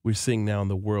we're seeing now in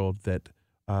the world that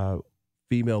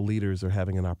female leaders are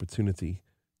having an opportunity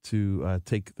to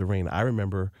take the reign. I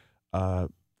remember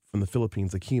from the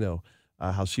Philippines, Aquino.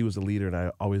 How she was a leader, and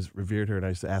I always revered her, and I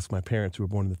used to ask my parents, who were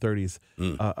born in the 30s,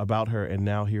 about her. And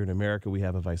now here in America, we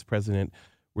have a vice president.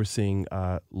 We're seeing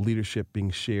leadership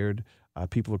being shared.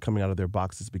 People are coming out of their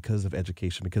boxes because of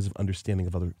education, because of understanding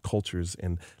of other cultures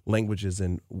and languages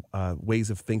and ways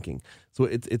of thinking. So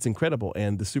it's incredible.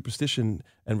 And the superstition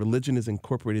and religion is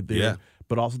incorporated there,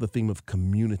 but also the theme of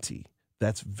community.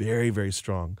 That's very, very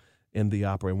strong in the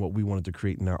opera and what we wanted to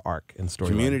create in our arc and story.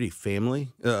 Community, family,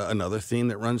 another theme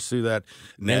that runs through that.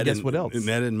 And guess what else?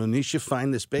 Ned and Monisha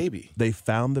find this baby. They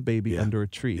found the baby under a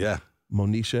tree. Yeah.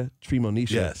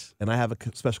 Treemonisha. Yes. And I have a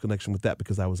special connection with that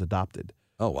because I was adopted.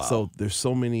 Oh, wow. So there's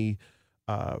so many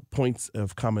points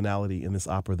of commonality in this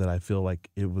opera that I feel like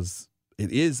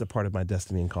it is a part of my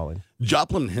destiny and calling.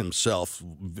 Joplin himself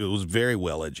was very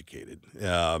well educated.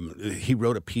 He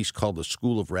wrote a piece called The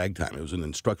School of Ragtime. It was an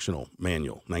instructional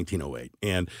manual, 1908.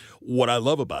 And what I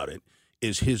love about it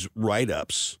is his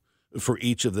write-ups for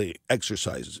each of the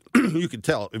exercises. You could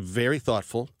tell, very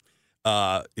thoughtful,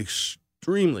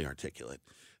 extremely articulate.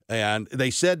 And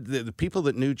they said that the people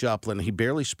that knew Joplin, he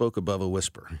barely spoke above a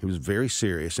whisper. He was very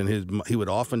serious, and he would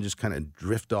often just kind of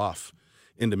drift off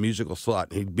into musical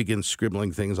thought. He'd begin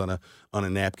scribbling things on a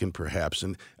napkin, perhaps.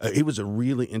 And he was a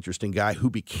really interesting guy who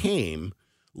became,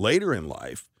 later in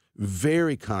life,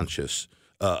 very conscious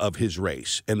of his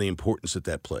race and the importance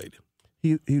that played.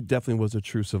 He definitely was a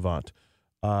true savant.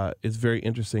 It's very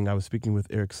interesting. I was speaking with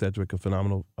Eric Sedgwick, a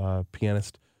phenomenal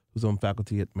pianist who's on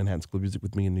faculty at Manhattan School of Music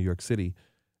with me in New York City.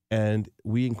 And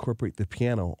we incorporate the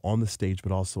piano on the stage,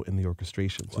 but also in the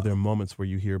orchestration. Wow. So there are moments where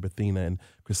you hear Bethina and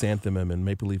Chrysanthemum and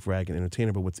Maple Leaf Rag and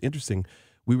Entertainer. But what's interesting,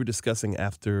 we were discussing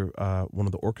after one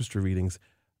of the orchestra readings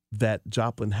that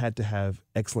Joplin had to have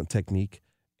excellent technique.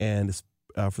 And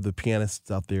for the pianists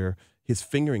out there, his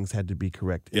fingerings had to be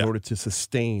correct in order to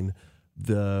sustain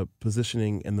the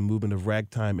positioning and the movement of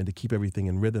ragtime and to keep everything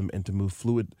in rhythm and to move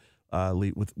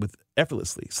fluidly with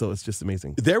effortlessly. So it's just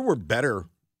amazing. There were better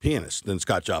pianist than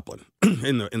Scott Joplin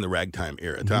in the ragtime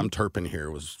era. Mm-hmm. Tom Turpin here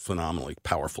was phenomenally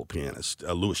powerful pianist.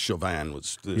 Louis Chauvin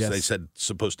was, they said,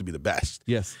 supposed to be the best.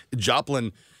 Yes.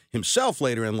 Joplin himself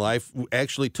later in life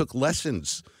actually took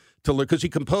lessons to learn, because he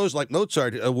composed like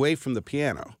Mozart away from the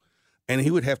piano. And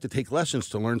he would have to take lessons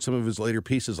to learn some of his later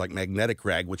pieces like Magnetic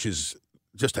Rag, which is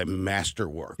just a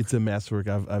masterwork. It's a masterwork.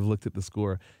 I've looked at the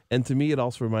score. And to me, it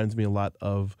also reminds me a lot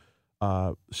of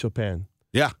Chopin.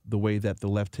 Yeah. The way that the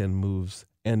left hand moves.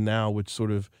 And now, which sort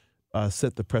of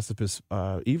set the precipice,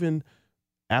 even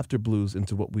after blues,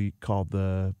 into what we call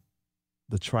the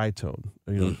tritone,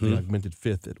 the augmented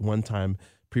fifth. At one time,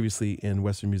 previously in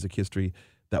Western music history,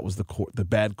 that was the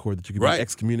bad chord that you could be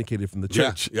excommunicated from the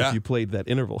church if you played that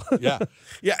interval.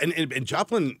 And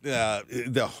Joplin,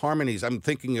 the harmonies. I'm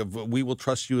thinking of "We Will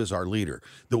Trust You as Our Leader."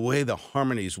 The way the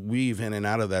harmonies weave in and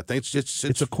out of that thing.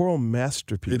 It's a choral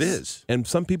masterpiece. It is. And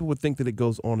some people would think that it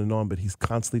goes on and on, but he's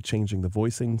constantly changing the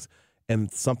voicings,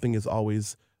 and something is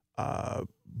always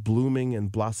blooming and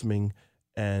blossoming,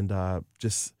 and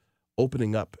just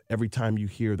opening up every time you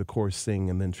hear the chorus sing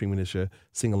and then Treemonisha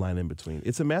sing a line in between.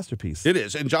 It's a masterpiece. It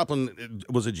is, and Joplin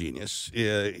was a genius.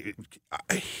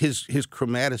 His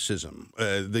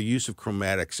chromaticism, the use of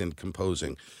chromatics in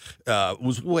composing,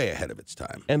 was way ahead of its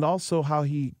time. And also how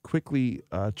he quickly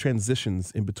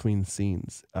transitions in between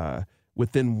scenes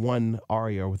within one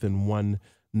aria or within one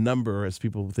number, as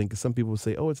people think. Some people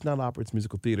say, oh, it's not opera, it's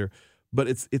musical theater. But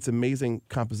it's amazing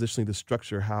compositionally, the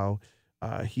structure, how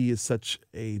he is such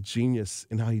a genius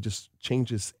in how he just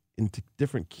changes into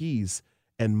different keys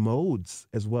and modes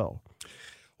as well.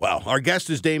 Wow. Our guest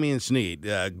is Damien Sneed,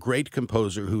 a great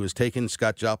composer who has taken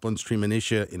Scott Joplin's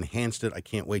Treemonisha, enhanced it. I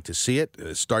can't wait to see it.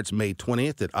 It starts May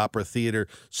 20th at Opera Theater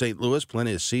St. Louis.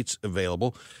 Plenty of seats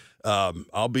available.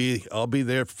 I'll be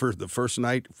there for the first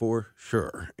night for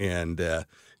sure. And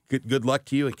good luck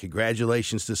to you, and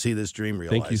congratulations to see this dream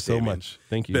realized. Thank you so Damien. much.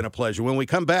 Thank you. It's been a pleasure. When we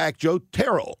come back, Joe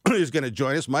Terrell is going to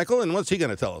join us. Michael, and what's he going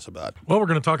to tell us about? Well, we're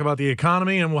going to talk about the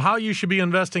economy and how you should be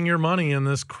investing your money in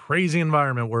this crazy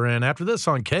environment we're in after this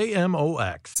on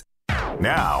KMOX.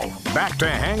 Now, back to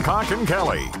Hancock and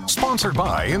Kelly, sponsored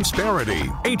by Insperity,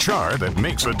 HR that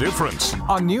makes a difference,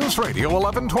 on News Radio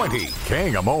 1120,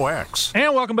 KMOX.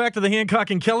 And welcome back to the Hancock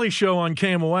and Kelly show on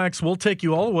KMOX. We'll take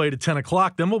you all the way to 10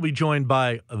 o'clock. Then we'll be joined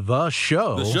by The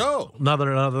Show. The Show. None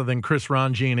other than Chris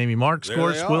Ranji and Amy Marks. Of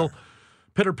course, they we'll are.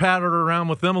 pitter-patter around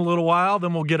with them a little while.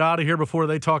 Then we'll get out of here before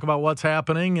they talk about what's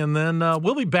happening. And then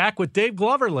we'll be back with Dave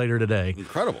Glover later today.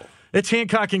 Incredible. It's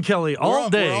Hancock and Kelly all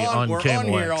day on KMOX. We're on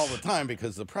here all the time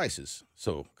because the price is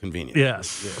so convenient.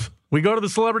 Yes. Yeah. We go to the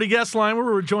celebrity guest line where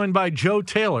we're joined by Joe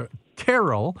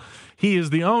Terrell. He is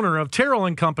the owner of Terrell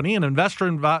and Company, an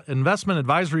investment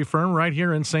advisory firm right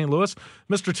here in St. Louis.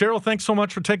 Mr. Terrell, thanks so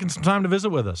much for taking some time to visit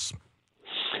with us.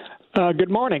 Good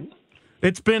morning.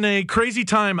 It's been a crazy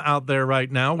time out there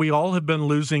right now. We all have been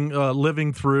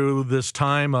living through this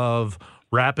time of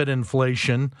rapid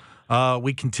inflation.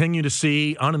 We continue to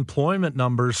see unemployment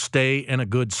numbers stay in a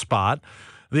good spot.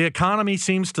 The economy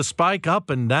seems to spike up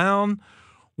and down.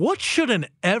 What should an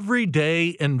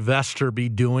everyday investor be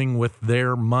doing with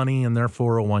their money in their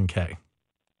 401k?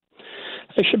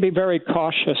 They should be very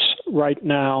cautious right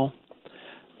now.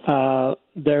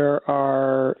 There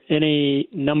are any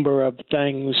number of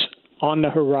things on the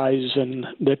horizon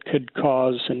that could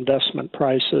cause investment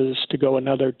prices to go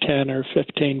another 10 or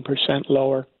 15%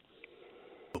 lower.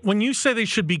 When you say they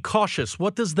should be cautious,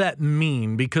 what does that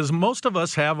mean? Because most of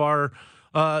us have our,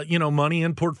 money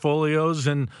in portfolios,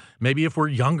 and maybe if we're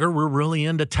younger, we're really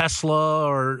into Tesla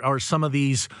or some of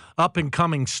these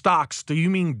up-and-coming stocks. Do you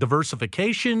mean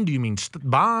diversification? Do you mean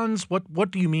bonds?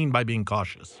 What do you mean by being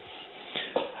cautious?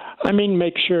 I mean,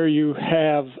 make sure you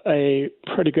have a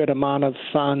pretty good amount of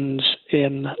funds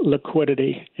in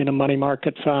liquidity, in a money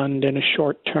market fund, in a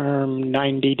short-term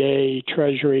 90-day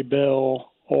treasury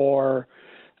bill, or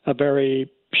a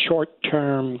very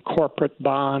short-term corporate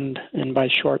bond, and by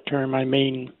short-term I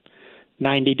mean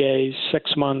 90 days,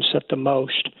 6 months at the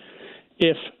most.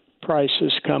 If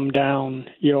prices come down,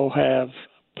 you'll have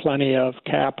plenty of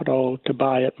capital to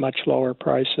buy at much lower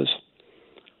prices.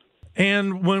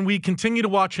 And when we continue to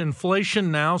watch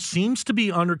inflation now seems to be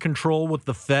under control with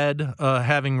the Fed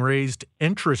having raised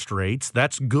interest rates.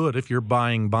 That's good if you're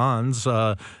buying bonds,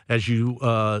 as you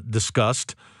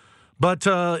discussed. But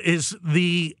is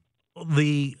the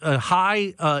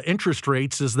high interest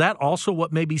rates, is that also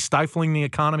what may be stifling the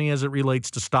economy as it relates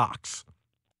to stocks?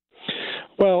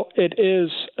 Well, it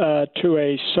is to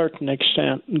a certain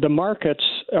extent. The markets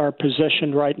are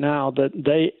positioned right now that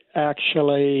they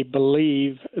actually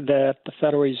believe that the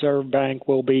Federal Reserve Bank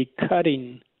will be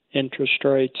cutting interest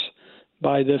rates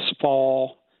by this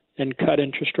fall and cut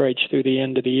interest rates through the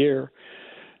end of the year.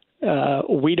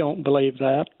 We don't believe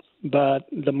that, but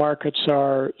the markets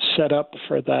are set up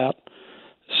for that.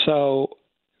 So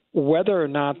whether or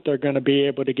not they're going to be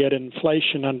able to get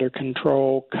inflation under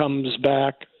control comes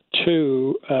back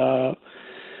to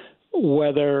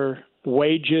whether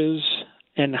wages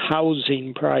and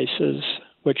housing prices,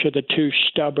 which are the two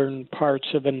stubborn parts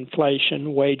of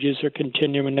inflation, wages are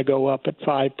continuing to go up at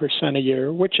 5% a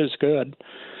year, which is good,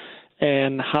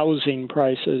 and housing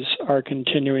prices are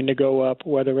continuing to go up,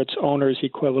 whether it's owner's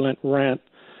equivalent rent.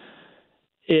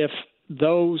 If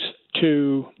those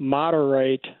two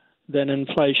moderate, then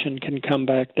inflation can come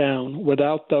back down.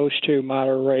 Without those two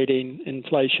moderating,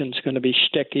 inflation's going to be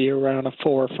sticky around a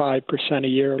 4 or 5% a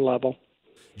year level.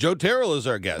 Joe Terrell is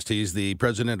our guest. He's the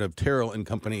president of Terrell and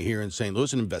Company here in St.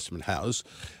 Louis, an investment house.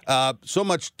 So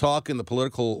much talk in the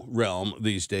political realm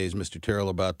these days, Mr. Terrell,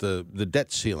 about the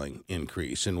debt ceiling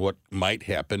increase and what might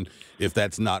happen if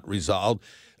that's not resolved.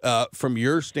 From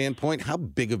your standpoint, how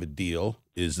big of a deal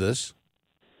is this?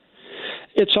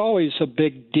 It's always a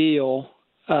big deal.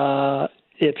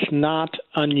 It's not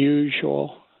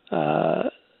unusual.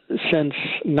 Since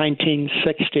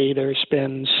 1960, there's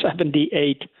been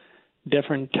 78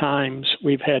 different times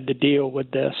we've had to deal with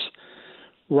this.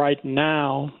 Right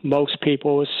now, most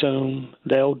people assume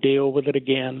they'll deal with it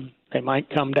again. They might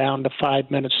come down to 5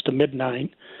 minutes to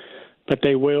midnight, but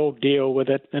they will deal with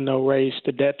it, and they'll raise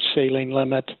the debt ceiling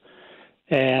limit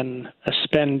and a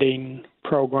spending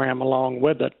program along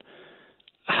with it.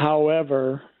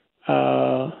 However,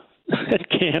 it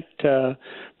can't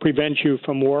prevent you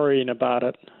from worrying about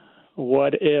it.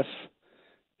 What if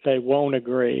they won't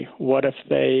agree? What if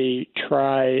they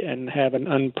try and have an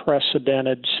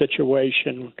unprecedented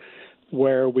situation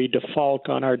where we default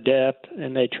on our debt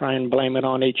and they try and blame it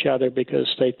on each other because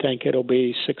they think it'll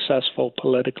be successful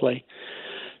politically?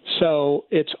 So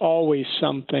it's always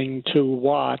something to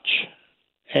watch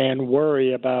and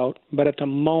worry about. But at the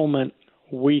moment,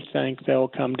 we think they'll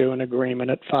come to an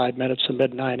agreement at 5 minutes to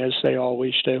midnight, as they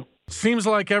always do. Seems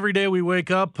like every day we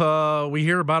wake up, we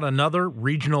hear about another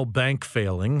regional bank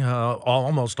failing.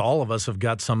 Almost all of us have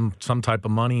got some type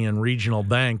of money in regional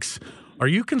banks. Are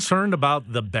you concerned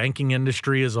about the banking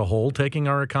industry as a whole taking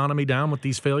our economy down with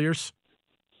these failures?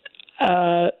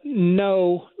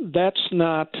 No, that's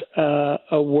not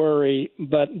a worry,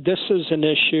 but this is an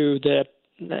issue that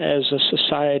as a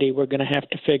society we're going to have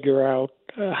to figure out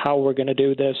how we're going to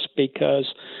do this, because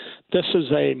this is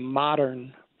a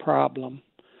modern problem.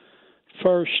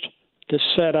 First, to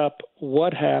set up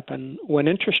what happened when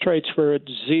interest rates were at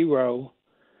zero,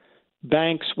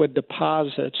 banks with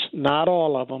deposits, not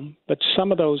all of them, but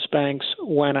some of those banks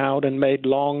went out and made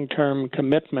long-term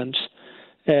commitments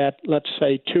at, let's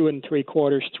say, 2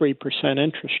 3/4, 3%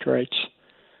 interest rates.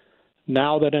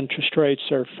 Now that interest rates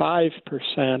are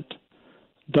 5%,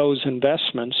 those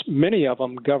investments, many of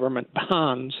them government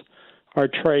bonds, are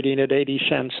trading at 80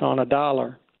 cents on a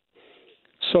dollar.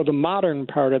 So the modern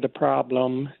part of the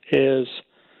problem is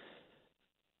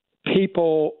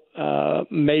people,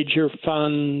 major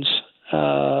funds,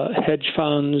 hedge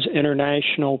funds,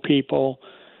 international people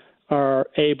are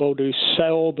able to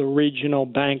sell the regional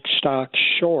bank stock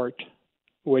short,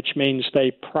 which means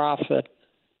they profit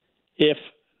if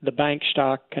the bank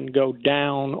stock can go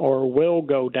down or will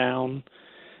go down,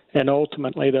 and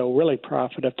ultimately they'll really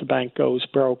profit if the bank goes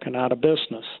broke and out of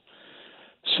business.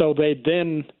 So they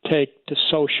then take to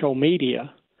social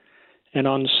media, and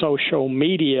on social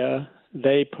media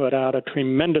they put out a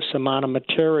tremendous amount of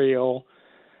material,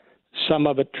 some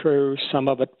of it true, some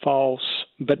of it false,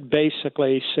 but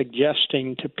basically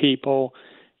suggesting to people,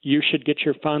 you should get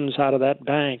your funds out of that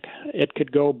bank. It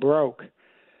could go broke.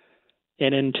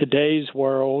 And in today's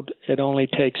world, it only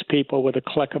takes people with a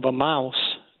click of a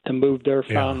mouse to move their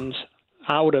funds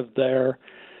out of there.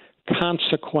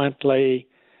 Consequently,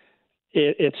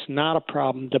 it's not a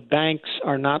problem. The banks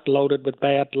are not loaded with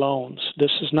bad loans.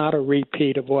 This is not a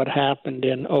repeat of what happened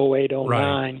in 08, 09.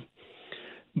 Right.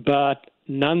 But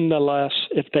nonetheless,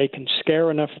 if they can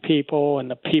scare enough people and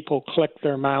the people click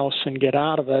their mouse and get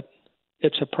out of it,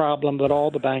 it's a problem that all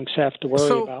the banks have to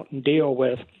worry about and deal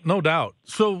with. No doubt.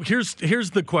 So here's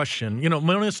the question. You know,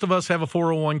 most of us have a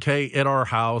 401k at our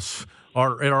house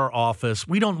or at our office.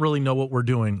 We don't really know what we're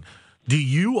doing. Do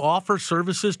you offer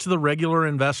services to the regular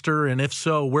investor? And if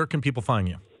so, where can people find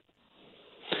you?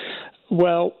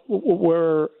 Well,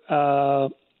 we're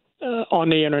on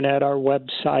the internet, our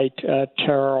website,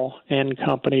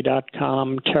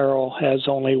 terrellandcompany.com. Terrell has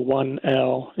only one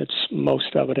L.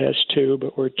 Most of it has two,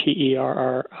 but we're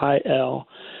TERRIL.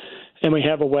 And we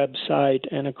have a website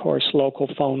and, of course, local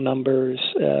phone numbers,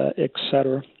 et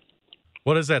cetera.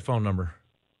 What is that phone number?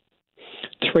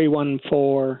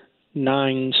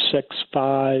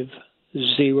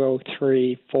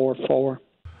 314-965-0344.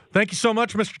 Thank you so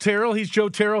much, Mr. Terrell. He's Joe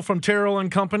Terrell from Terrell and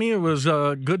Company. It was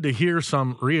good to hear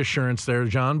some reassurance there,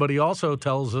 John, but he also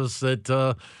tells us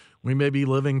that we may be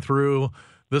living through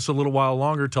this a little while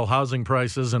longer till housing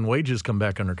prices and wages come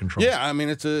back under control. Yeah, I mean,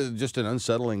 it's just an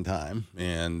unsettling time.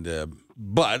 And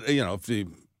but, you know, if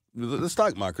the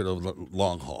stock market over the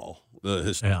long haul, the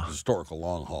historical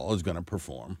long haul is going to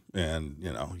perform, and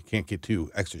you can't get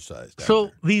too exercised. So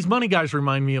these money guys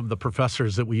remind me of the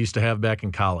professors that we used to have back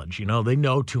in college. You know, they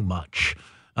know too much,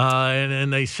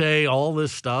 and they say all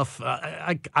this stuff.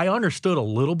 I understood a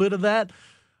little bit of that.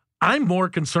 I'm more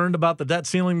concerned about the debt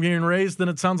ceiling being raised than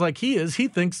it sounds like he is. He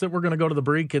thinks that we're going to go to the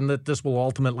brink and that this will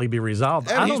ultimately be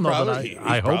resolved. And I don't know, but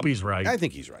I hope he's right. I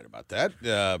think he's right about that.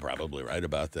 Probably right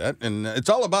about that. And it's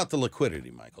all about the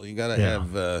liquidity, Michael. You got to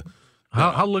have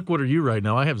How liquid are you right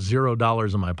now? I have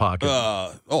 $0 in my pocket.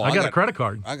 I got a credit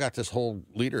card. I got this whole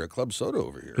liter of club soda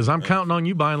over here. Because I'm counting on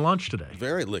you buying lunch today.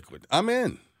 Very liquid. I'm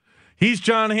in. He's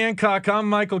John Hancock. I'm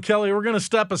Michael Kelly. We're going to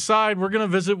step aside. We're going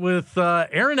to visit with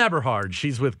Erin Eberhardt.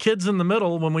 She's with Kids in the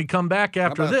Middle when we come back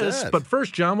after this. That? But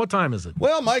first, John, what time is it?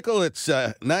 Well, Michael, it's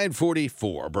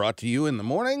 9:44. Brought to you in the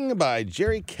morning by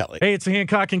Jerry Kelly. Hey, it's the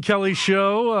Hancock and Kelly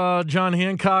show. John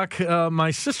Hancock, my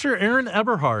sister Erin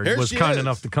Eberhardt was kind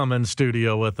enough to come in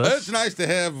studio with us. It's nice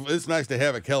to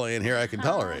have a Kelly in here I can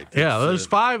tolerate. Yeah, there's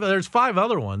five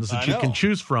other ones that you can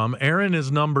choose from. Erin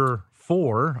is number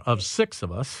 4 of 6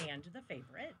 of us. And the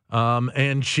favorite.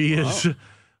 And she is,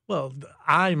 well,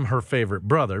 I'm her favorite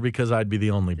brother because I'd be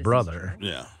the only brother.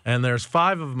 Yeah. And there's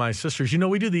 5 of my sisters. You know,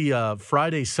 we do the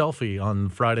Friday selfie on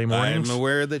Friday mornings. I'm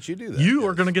aware that you do that. You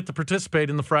are going to get to participate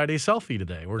in the Friday selfie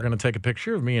today. We're going to take a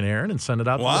picture of me and Erin and send it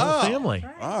out to the whole family.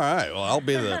 All right. Well, I'll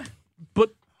be the...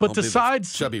 But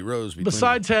besides chubby rose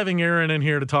having Erin in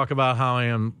here to talk about how I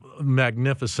am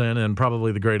magnificent and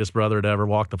probably the greatest brother to ever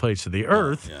walk the face of the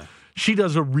earth, she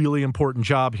does a really important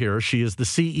job here. She is the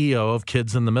CEO of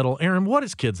Kids in the Middle. Erin, what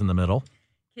is Kids in the Middle?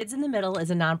 Kids in the Middle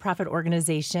is a nonprofit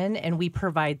organization, and we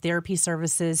provide therapy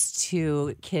services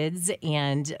to kids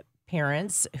and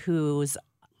parents whose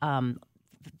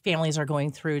families are going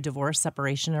through divorce,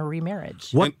 separation, or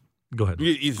remarriage. Go ahead.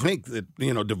 You think that,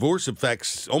 divorce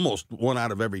affects almost 1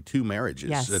 out of every 2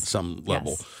 marriages at some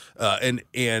level.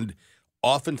 And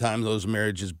oftentimes those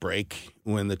marriages break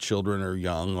when the children are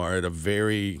young or at a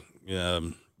very,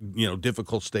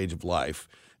 difficult stage of life.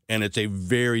 And it's a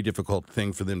very difficult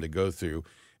thing for them to go through.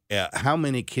 How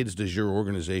many kids does your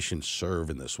organization serve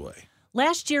in this way?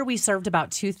 Last year, we served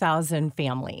about 2,000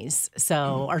 families.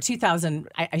 So, or 2,000,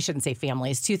 I shouldn't say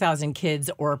families, 2,000 kids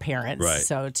or parents. Right.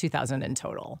 So 2,000 in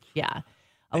total. Yeah.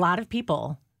 A lot of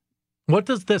people. What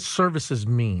does this services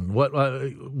mean?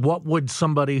 What would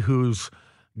somebody who's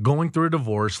going through a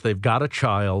divorce, they've got a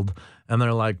child, and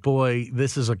they're like, boy,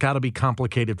 this has got to be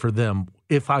complicated for them.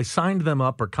 If I signed them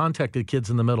up or contacted Kids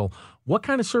in the Middle, what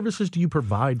kind of services do you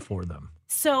provide for them?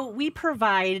 So we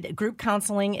provide group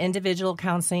counseling, individual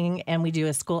counseling, and we do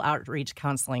a school outreach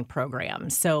counseling program.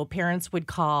 So parents would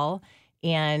call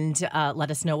and let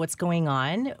us know what's going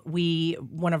on.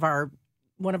 One of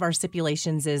our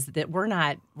stipulations is that we're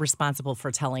not responsible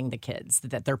for telling the kids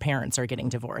that their parents are getting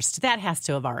divorced. That has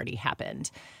to have already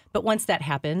happened. But once that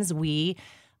happens, we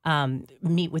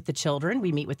meet with the children,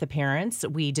 we meet with the parents,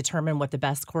 we determine what the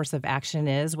best course of action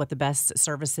is, what the best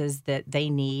services that they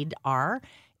need are.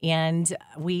 And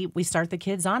we start the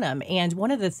kids on them. And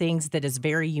one of the things that is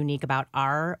very unique about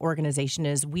our organization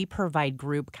is we provide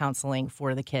group counseling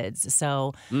for the kids.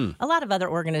 So a lot of other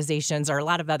organizations or a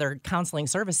lot of other counseling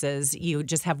services, you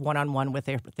just have one-on-one with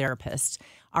their therapist.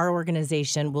 Our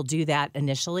organization will do that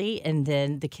initially, and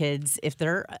then the kids, if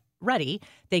they're ready,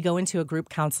 they go into a group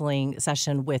counseling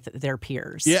session with their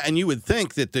peers. Yeah, and you would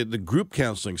think that the group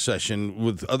counseling session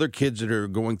with other kids that are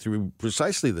going through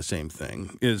precisely the same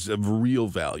thing is of real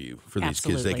value for these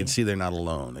kids. They can see they're not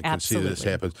alone. They can see this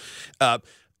happens.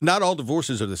 Not all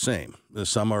divorces are the same.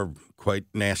 Some are quite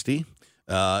nasty.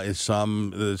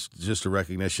 Some, there's just a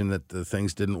recognition that the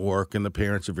things didn't work and the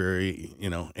parents are very,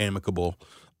 amicable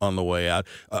on the way out.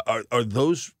 Are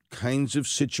those kinds of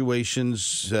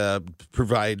situations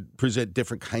present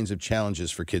different kinds of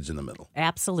challenges for Kids in the Middle?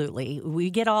 Absolutely.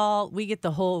 We get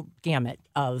the whole gamut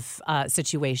of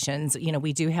situations.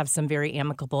 We do have some very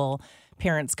amicable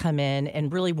parents come in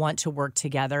and really want to work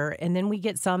together. And then we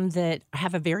get some that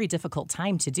have a very difficult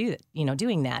time to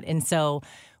doing that. And so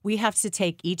we have to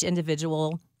take each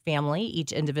individual family,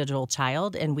 each individual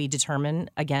child, and we determine,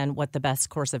 again, what the best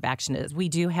course of action is. We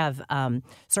do have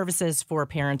services for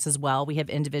parents as well. We have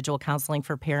individual counseling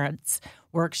for parents,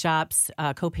 workshops,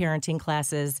 co-parenting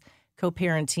classes,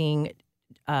 co-parenting,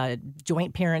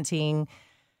 joint parenting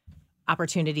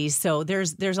opportunities. So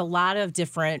there's a lot of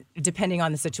different, depending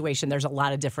on the situation, there's a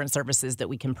lot of different services that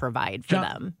we can provide for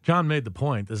them. John made the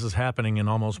point. This is happening in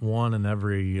almost 1 in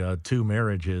every 2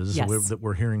 marriages that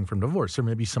we're hearing from divorce. There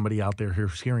may be somebody out there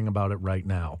who's hearing about it right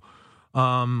now.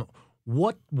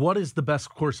 What is the best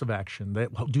course of action?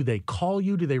 Do they call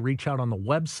you? Do they reach out on the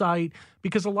website?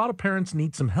 Because a lot of parents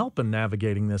need some help in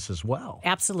navigating this as well.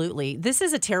 Absolutely. This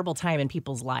is a terrible time in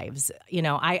people's lives.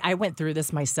 I went through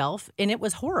this myself, and it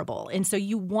was horrible. And so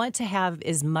you want to have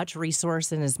as much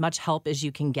resource and as much help as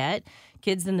you can get.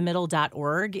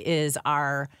 Kidsinthemiddle.org is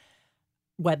our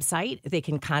website. They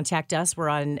can contact us. We're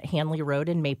on Hanley Road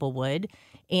in Maplewood.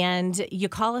 And you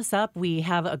call us up. We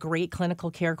have a great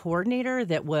clinical care coordinator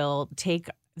that will take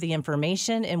the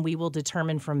information, and we will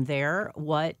determine from there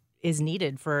what is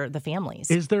needed for the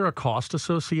families. Is there a cost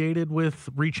associated with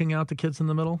reaching out to kids in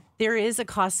the middle? There is a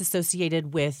cost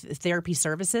associated with therapy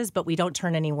services, but we don't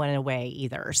turn anyone away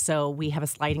either. So we have a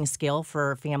sliding scale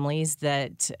for families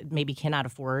that maybe cannot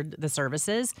afford the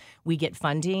services. We get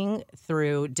funding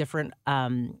through different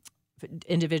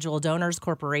individual donors,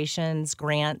 corporations,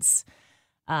 grants.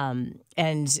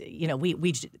 And, you know,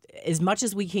 we as much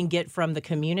as we can get from the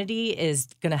community is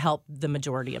going to help the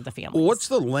majority of the families. Well, what's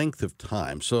the length of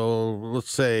time? So let's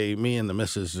say me and the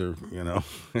missus are, you know,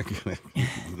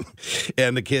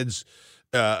 and the kids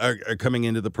are coming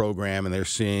into the program and they're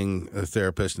seeing a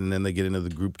therapist and then they get into the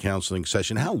group counseling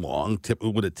session. How long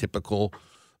would a typical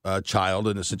child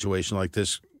in a situation like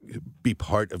this be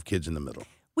part of Kids in the Middle?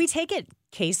 We take it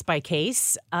case by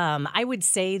case. I would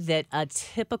say that a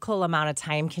typical amount of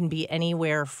time can be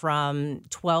anywhere from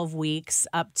 12 weeks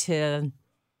up to,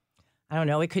 I don't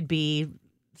know, it could be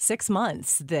 6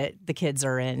 months that the kids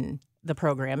are in the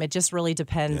program. It just really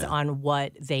depends on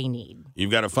what they need.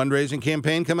 You've got a fundraising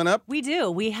campaign coming up? We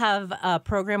do. We have a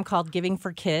program called Giving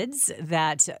for Kids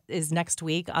that is next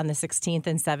week on the 16th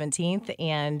and 17th.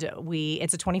 And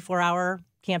it's a 24-hour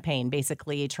campaign,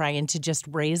 basically trying to just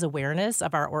raise awareness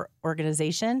of our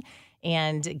organization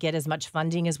and get as much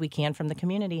funding as we can from the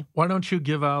community. Why don't you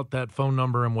give out that phone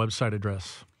number and website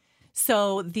address?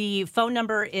 So the phone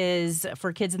number is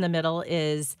for Kids in the Middle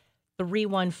is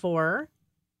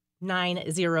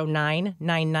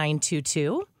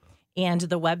 314-909-9922. And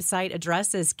the website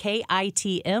address is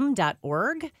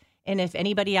kitm.org. And if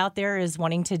anybody out there is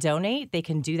wanting to donate, they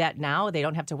can do that now. They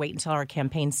don't have to wait until our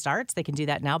campaign starts. They can do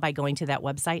that now by going to that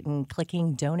website and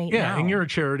clicking donate now. Yeah, and you're a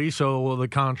charity, so the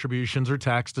contributions are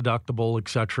tax deductible, et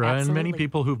cetera. And many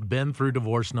people who've been through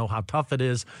divorce know how tough it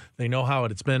is. They know how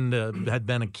it's been had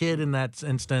been a kid in that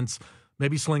instance.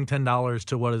 Maybe sling $10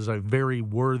 to what is a very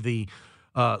worthy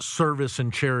service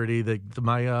and charity that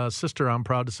my sister, I'm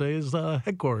proud to say, is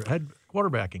head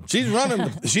quarterbacking. She's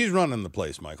running the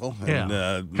place, Michael. And,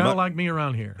 kind of like me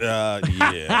around here.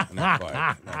 Yeah, not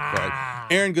quite.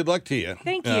 Erin, good luck to you.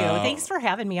 Thank you. Thanks for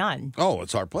having me on. Oh,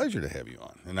 it's our pleasure to have you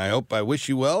on. And I wish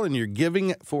you well in your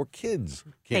Giving for Kids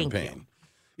campaign. Thank you.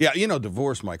 Yeah, you know,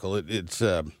 divorce, Michael, it's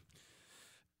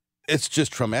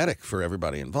just traumatic for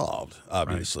everybody involved,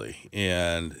 obviously. Right.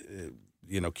 And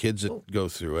you know, kids that go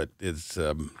through it, it's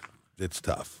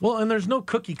tough. Well, and there's no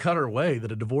cookie cutter way that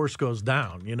a divorce goes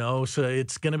down, you know, so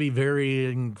it's going to be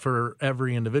varying for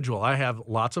every individual. I have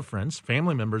lots of friends,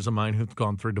 family members of mine who've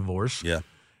gone through divorce. Yeah.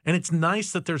 And it's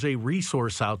nice that there's a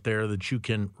resource out there that you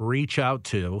can reach out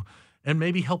to and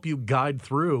maybe help you guide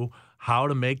through how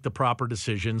to make the proper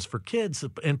decisions for kids,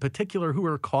 in particular, who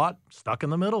are caught stuck in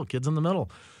the middle, kids in the middle.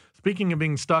 Speaking of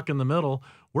being stuck in the middle,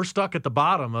 we're stuck at the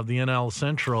bottom of the NL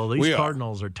Central. These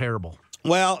Cardinals are terrible.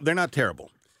 Well, they're not terrible.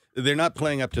 They're not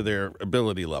playing up to their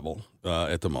ability level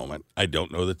at the moment. I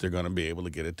don't know that they're going to be able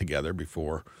to get it together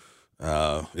before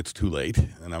it's too late,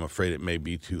 and I'm afraid it may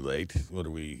be too late. What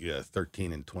are we,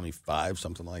 13-25,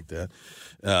 something like that?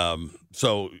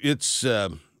 So it's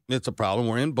a problem.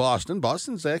 We're in Boston.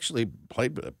 Boston's actually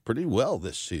played pretty well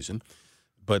this season.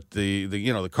 But the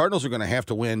Cardinals are going to have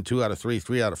to win 2 out of 3,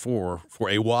 3 out of 4 for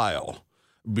a while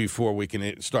before we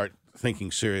can start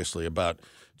thinking seriously about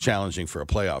challenging for a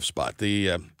playoff spot.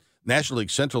 The National League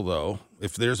Central, though,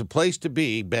 if there's a place to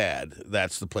be bad,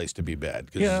 that's the place to be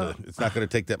bad because it's not going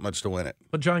to take that much to win it.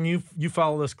 But, John, you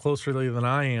follow this closerly than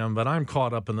I am, but I'm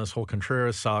caught up in this whole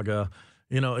Contreras saga.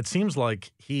 You know, it seems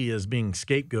like he is being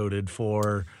scapegoated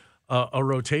for a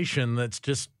rotation that's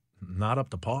just not up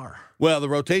to par. Well, the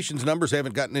rotations numbers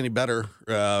haven't gotten any better,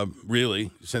 really,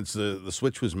 since the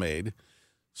switch was made.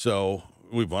 So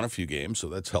we've won a few games, so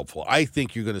that's helpful. I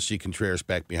think you're going to see Contreras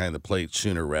back behind the plate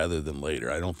sooner rather than later.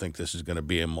 I don't think this is going to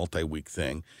be a multi-week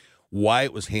thing. Why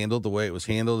it was handled the way it was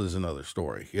handled is another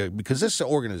story. Yeah, because this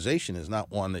organization is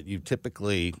not one that you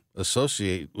typically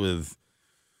associate with,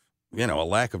 a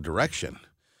lack of direction.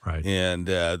 Right. And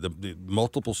the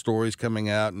multiple stories coming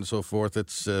out and so forth,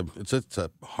 it's a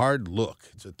hard look.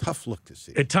 It's a tough look to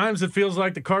see. At times it feels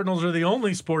like the Cardinals are the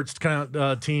only sports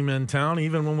team in town,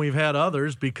 even when we've had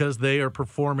others, because they are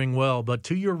performing well. But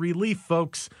to your relief,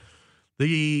 folks,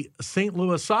 the St.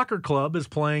 Louis Soccer Club is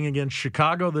playing against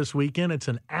Chicago this weekend. It's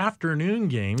an afternoon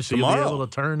game, so tomorrow, you'll be able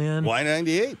to turn in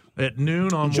Y98 at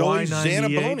noon on Joey Y98.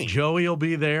 Zanaboni. Joey will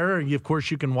be there. Of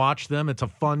course, you can watch them. It's a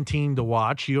fun team to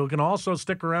watch. You can also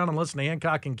stick around and listen to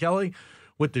Hancock and Kelly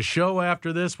with the show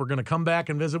after this. We're going to come back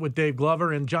and visit with Dave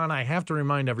Glover. And, John, I have to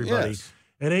remind everybody,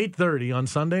 at 8:30 on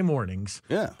Sunday mornings.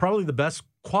 Yeah. Probably the best,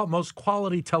 most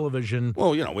quality television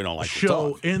Well, we don't like to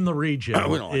show talk. in the region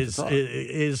We don't like to talk.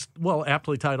 is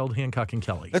aptly titled Hancock and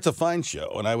Kelly. It's a fine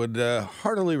show, and I would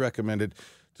heartily recommend it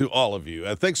to all of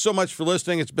you. Thanks so much for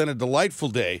listening. It's been a delightful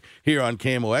day here on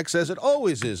KMOX, as it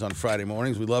always is on Friday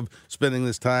mornings. We love spending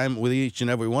this time with each and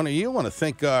every one of you. I want to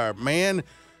thank our man,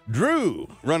 Drew,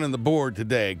 running the board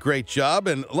today. Great job.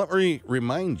 And let me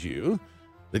remind you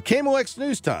that KMOX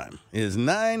News Time is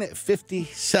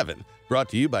 9:57, brought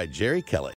to you by Jerry Kelly.